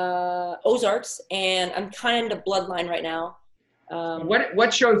Ozarks, and I'm kind of into Bloodline right now.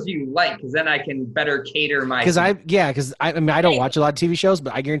 What shows do you like? Because then I can better cater my. Because I mean I don't watch a lot of TV shows,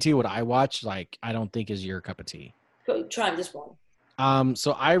 but I guarantee you what I watch, like I don't think is your cup of tea. Go try this one.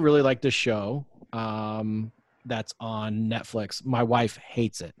 So I really like this show. That's on Netflix. My wife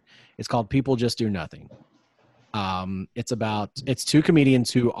hates it. It's called People Just Do Nothing. It's two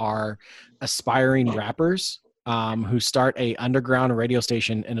comedians who are aspiring rappers who start a underground radio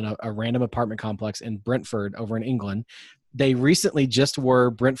station in a random apartment complex in Brentford over in England. They recently just were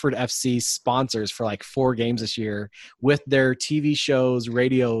Brentford FC sponsors for like 4 games this year with their TV shows,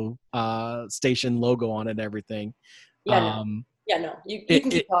 radio station logo on it and everything. Yeah, no. You can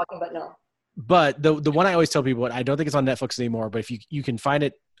keep talking, but no. But the one I always tell people, I don't think it's on Netflix anymore, but if you can find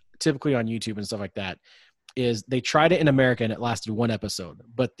it typically on YouTube and stuff like that, is they tried it in America and it lasted 1 episode,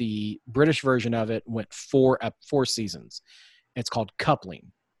 but the British version of it went 4 seasons. It's called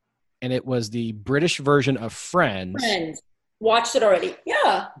Coupling, and it was the British version of Friends. Watched it already.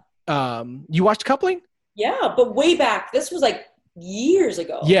 Yeah. You watched Coupling? Yeah, but way back. This was like years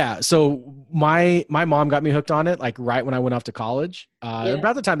ago. Yeah. So my mom got me hooked on it, like right when I went off to college,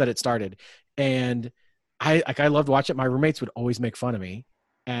 about the time that it started, and I loved watching it. My roommates would always make fun of me,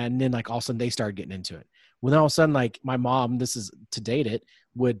 and then like all of a sudden they started getting into it. Well, then all of a sudden, like my mom, this is to date it,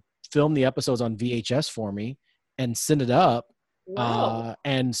 would film the episodes on VHS for me and send it up. Wow.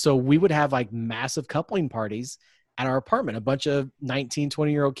 And so we would have like massive coupling parties at our apartment, a bunch of 19,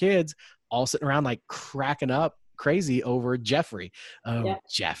 20-year-old kids all sitting around like cracking up crazy over Jeffrey. Oh, yeah.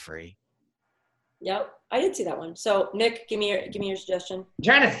 Jeffrey. Yep. I did see that one. So Nick, give me your suggestion. I'm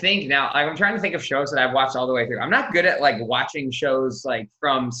trying to think now. I'm trying to think of shows that I've watched all the way through. I'm not good at like watching shows like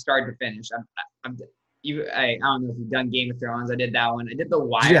from start to finish. I don't know if you've done Game of Thrones. I did that one. I did The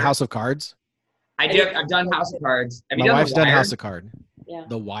Wire. Did you do House of Cards? I've done House of Cards. Have you My done wife's The Wire? done House of Cards. Yeah.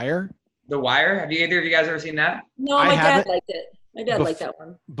 The Wire? The Wire? Have either of you guys ever seen that? No, my dad liked it. My dad liked that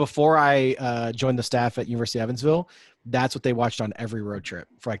one. Before I joined the staff at University of Evansville, that's what they watched on every road trip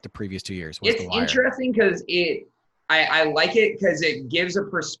for like the previous 2 years. It's interesting because I like it because it gives a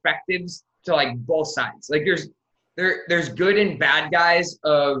perspective to like both sides. Like there's good and bad guys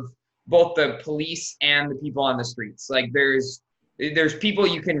of both the police and the people on the streets. Like there's people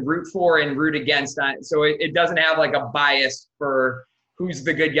you can root for and root against. So it doesn't have like a bias for who's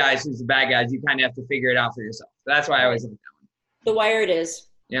the good guys, who's the bad guys. You kind of have to figure it out for yourself. So that's why I always like that one. The Wire it is.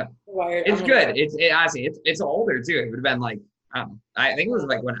 Yeah. The Wire. It's good. Honestly, it's older too. It would have been like, I think it was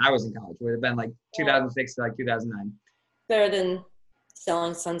like when I was in college. It would have been like 2006 to like 2009. Better than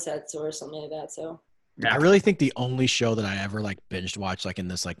Selling Sunsets or something like that. So. Yeah. I really think the only show that I ever like binged watched like in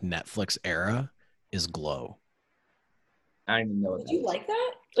this like Netflix era is Glow. I don't even know what Did that you is. like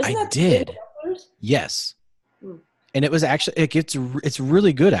that? I did. Yes. And it was actually it's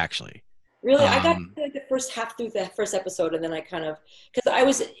really good actually. Really, I got to like the first half through the first episode, and then I kind of, because I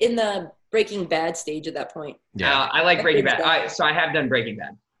was in the Breaking Bad stage at that point. Yeah. I like Breaking Bad. So I have done Breaking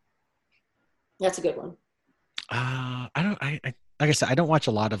Bad. That's a good one. I like I said, I don't watch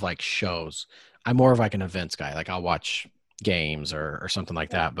a lot of like shows. I'm more of like an events guy. Like I'll watch games or something like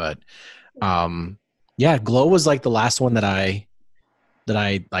that. But yeah, Glow was like the last one that I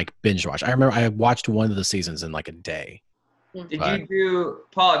like binge watched. I remember I watched one of the seasons in like a day. Did you do,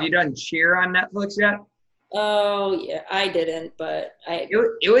 Paul, have you done Cheer on Netflix yet? Oh yeah, I didn't, but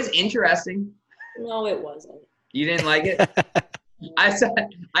It was interesting. No, it wasn't. You didn't like it? I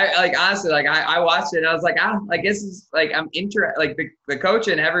like honestly, like I watched it and I was like, like this is like I'm interested. Like the coach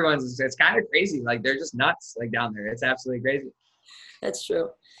and everyone's, it's kind of crazy. Like they're just nuts, like down there. It's absolutely crazy. That's true.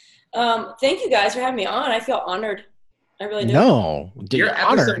 Thank you guys for having me on. I feel honored. I really do. No, You're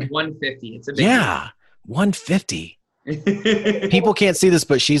honored. episode 150. It's a big 150. deal. People can't see this,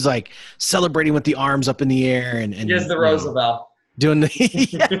 but she's like celebrating with the arms up in the air and Just the Roosevelt. doing the.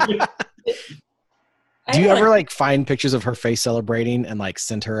 Yeah. Do you ever like find pictures of her face celebrating and like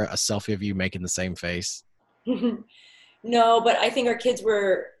send her a selfie of you making the same face? No, but I think our kids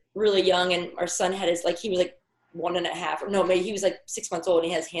were really young, and our son had his, like, he was like 1.5, or no, maybe he was like 6 months old, and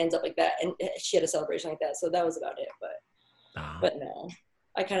he has hands up like that, and she had a celebration like that. So that was about it. But no,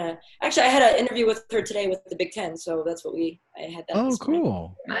 I had an interview with her today with the Big Ten, so that's what I had that. Oh, this morning.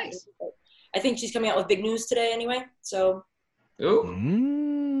 cool. Nice. I think she's coming out with big news today anyway. So.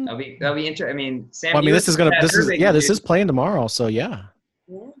 Ooh. That'll be interesting. I mean, Sam. Well, I mean, this is playing tomorrow, so yeah.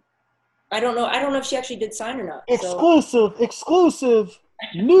 Yeah. I don't know if she actually did sign or not. Exclusive.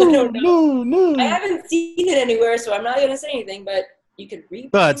 No. I haven't seen it anywhere, so I'm not going to say anything. But you could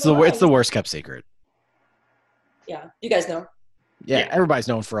read. But it's the worst kept secret. Yeah, you guys know. Yeah, everybody's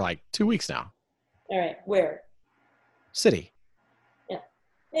known for like 2 weeks now. All right, where? City. Yeah,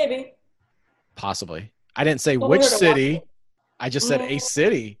 maybe. Possibly. I didn't say Well, which we heard a city. I just said a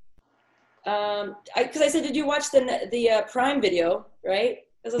city. Because I said, did you watch the Prime video, right?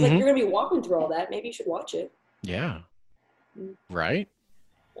 Because I was like, you're going to be walking through all that. Maybe you should watch it. Yeah. Right?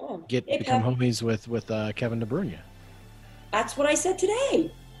 Yeah. Become homies with Kevin De Bruyne. That's what I said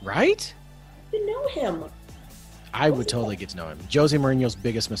today. Right? I didn't know him. I would totally get to know him. Jose Mourinho's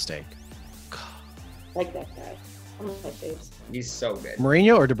biggest mistake. Like that guy. One of my faves. He's so good.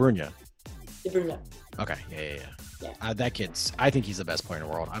 Mourinho or De Bruyne? De Bruyne. Okay. Yeah. That kid's, I think he's the best player in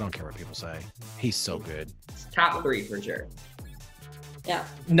the world. I don't care what people say. He's so good. Top 3 for sure. Yeah.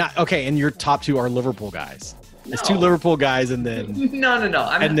 Not okay, and your top 2 are Liverpool guys. It's 2 Liverpool guys, and then No.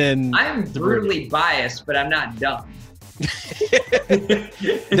 I'm De brutally biased, but I'm not dumb.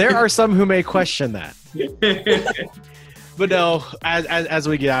 There are some who may question that. But no, as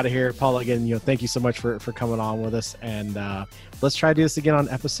we get out of here, Paul, again, thank you so much for coming on with us, and let's try to do this again on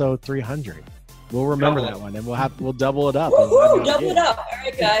episode 300. We'll remember that one, and we'll double it up. Woo-hoo, double it up. All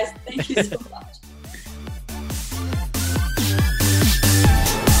right, guys. Thank you so much.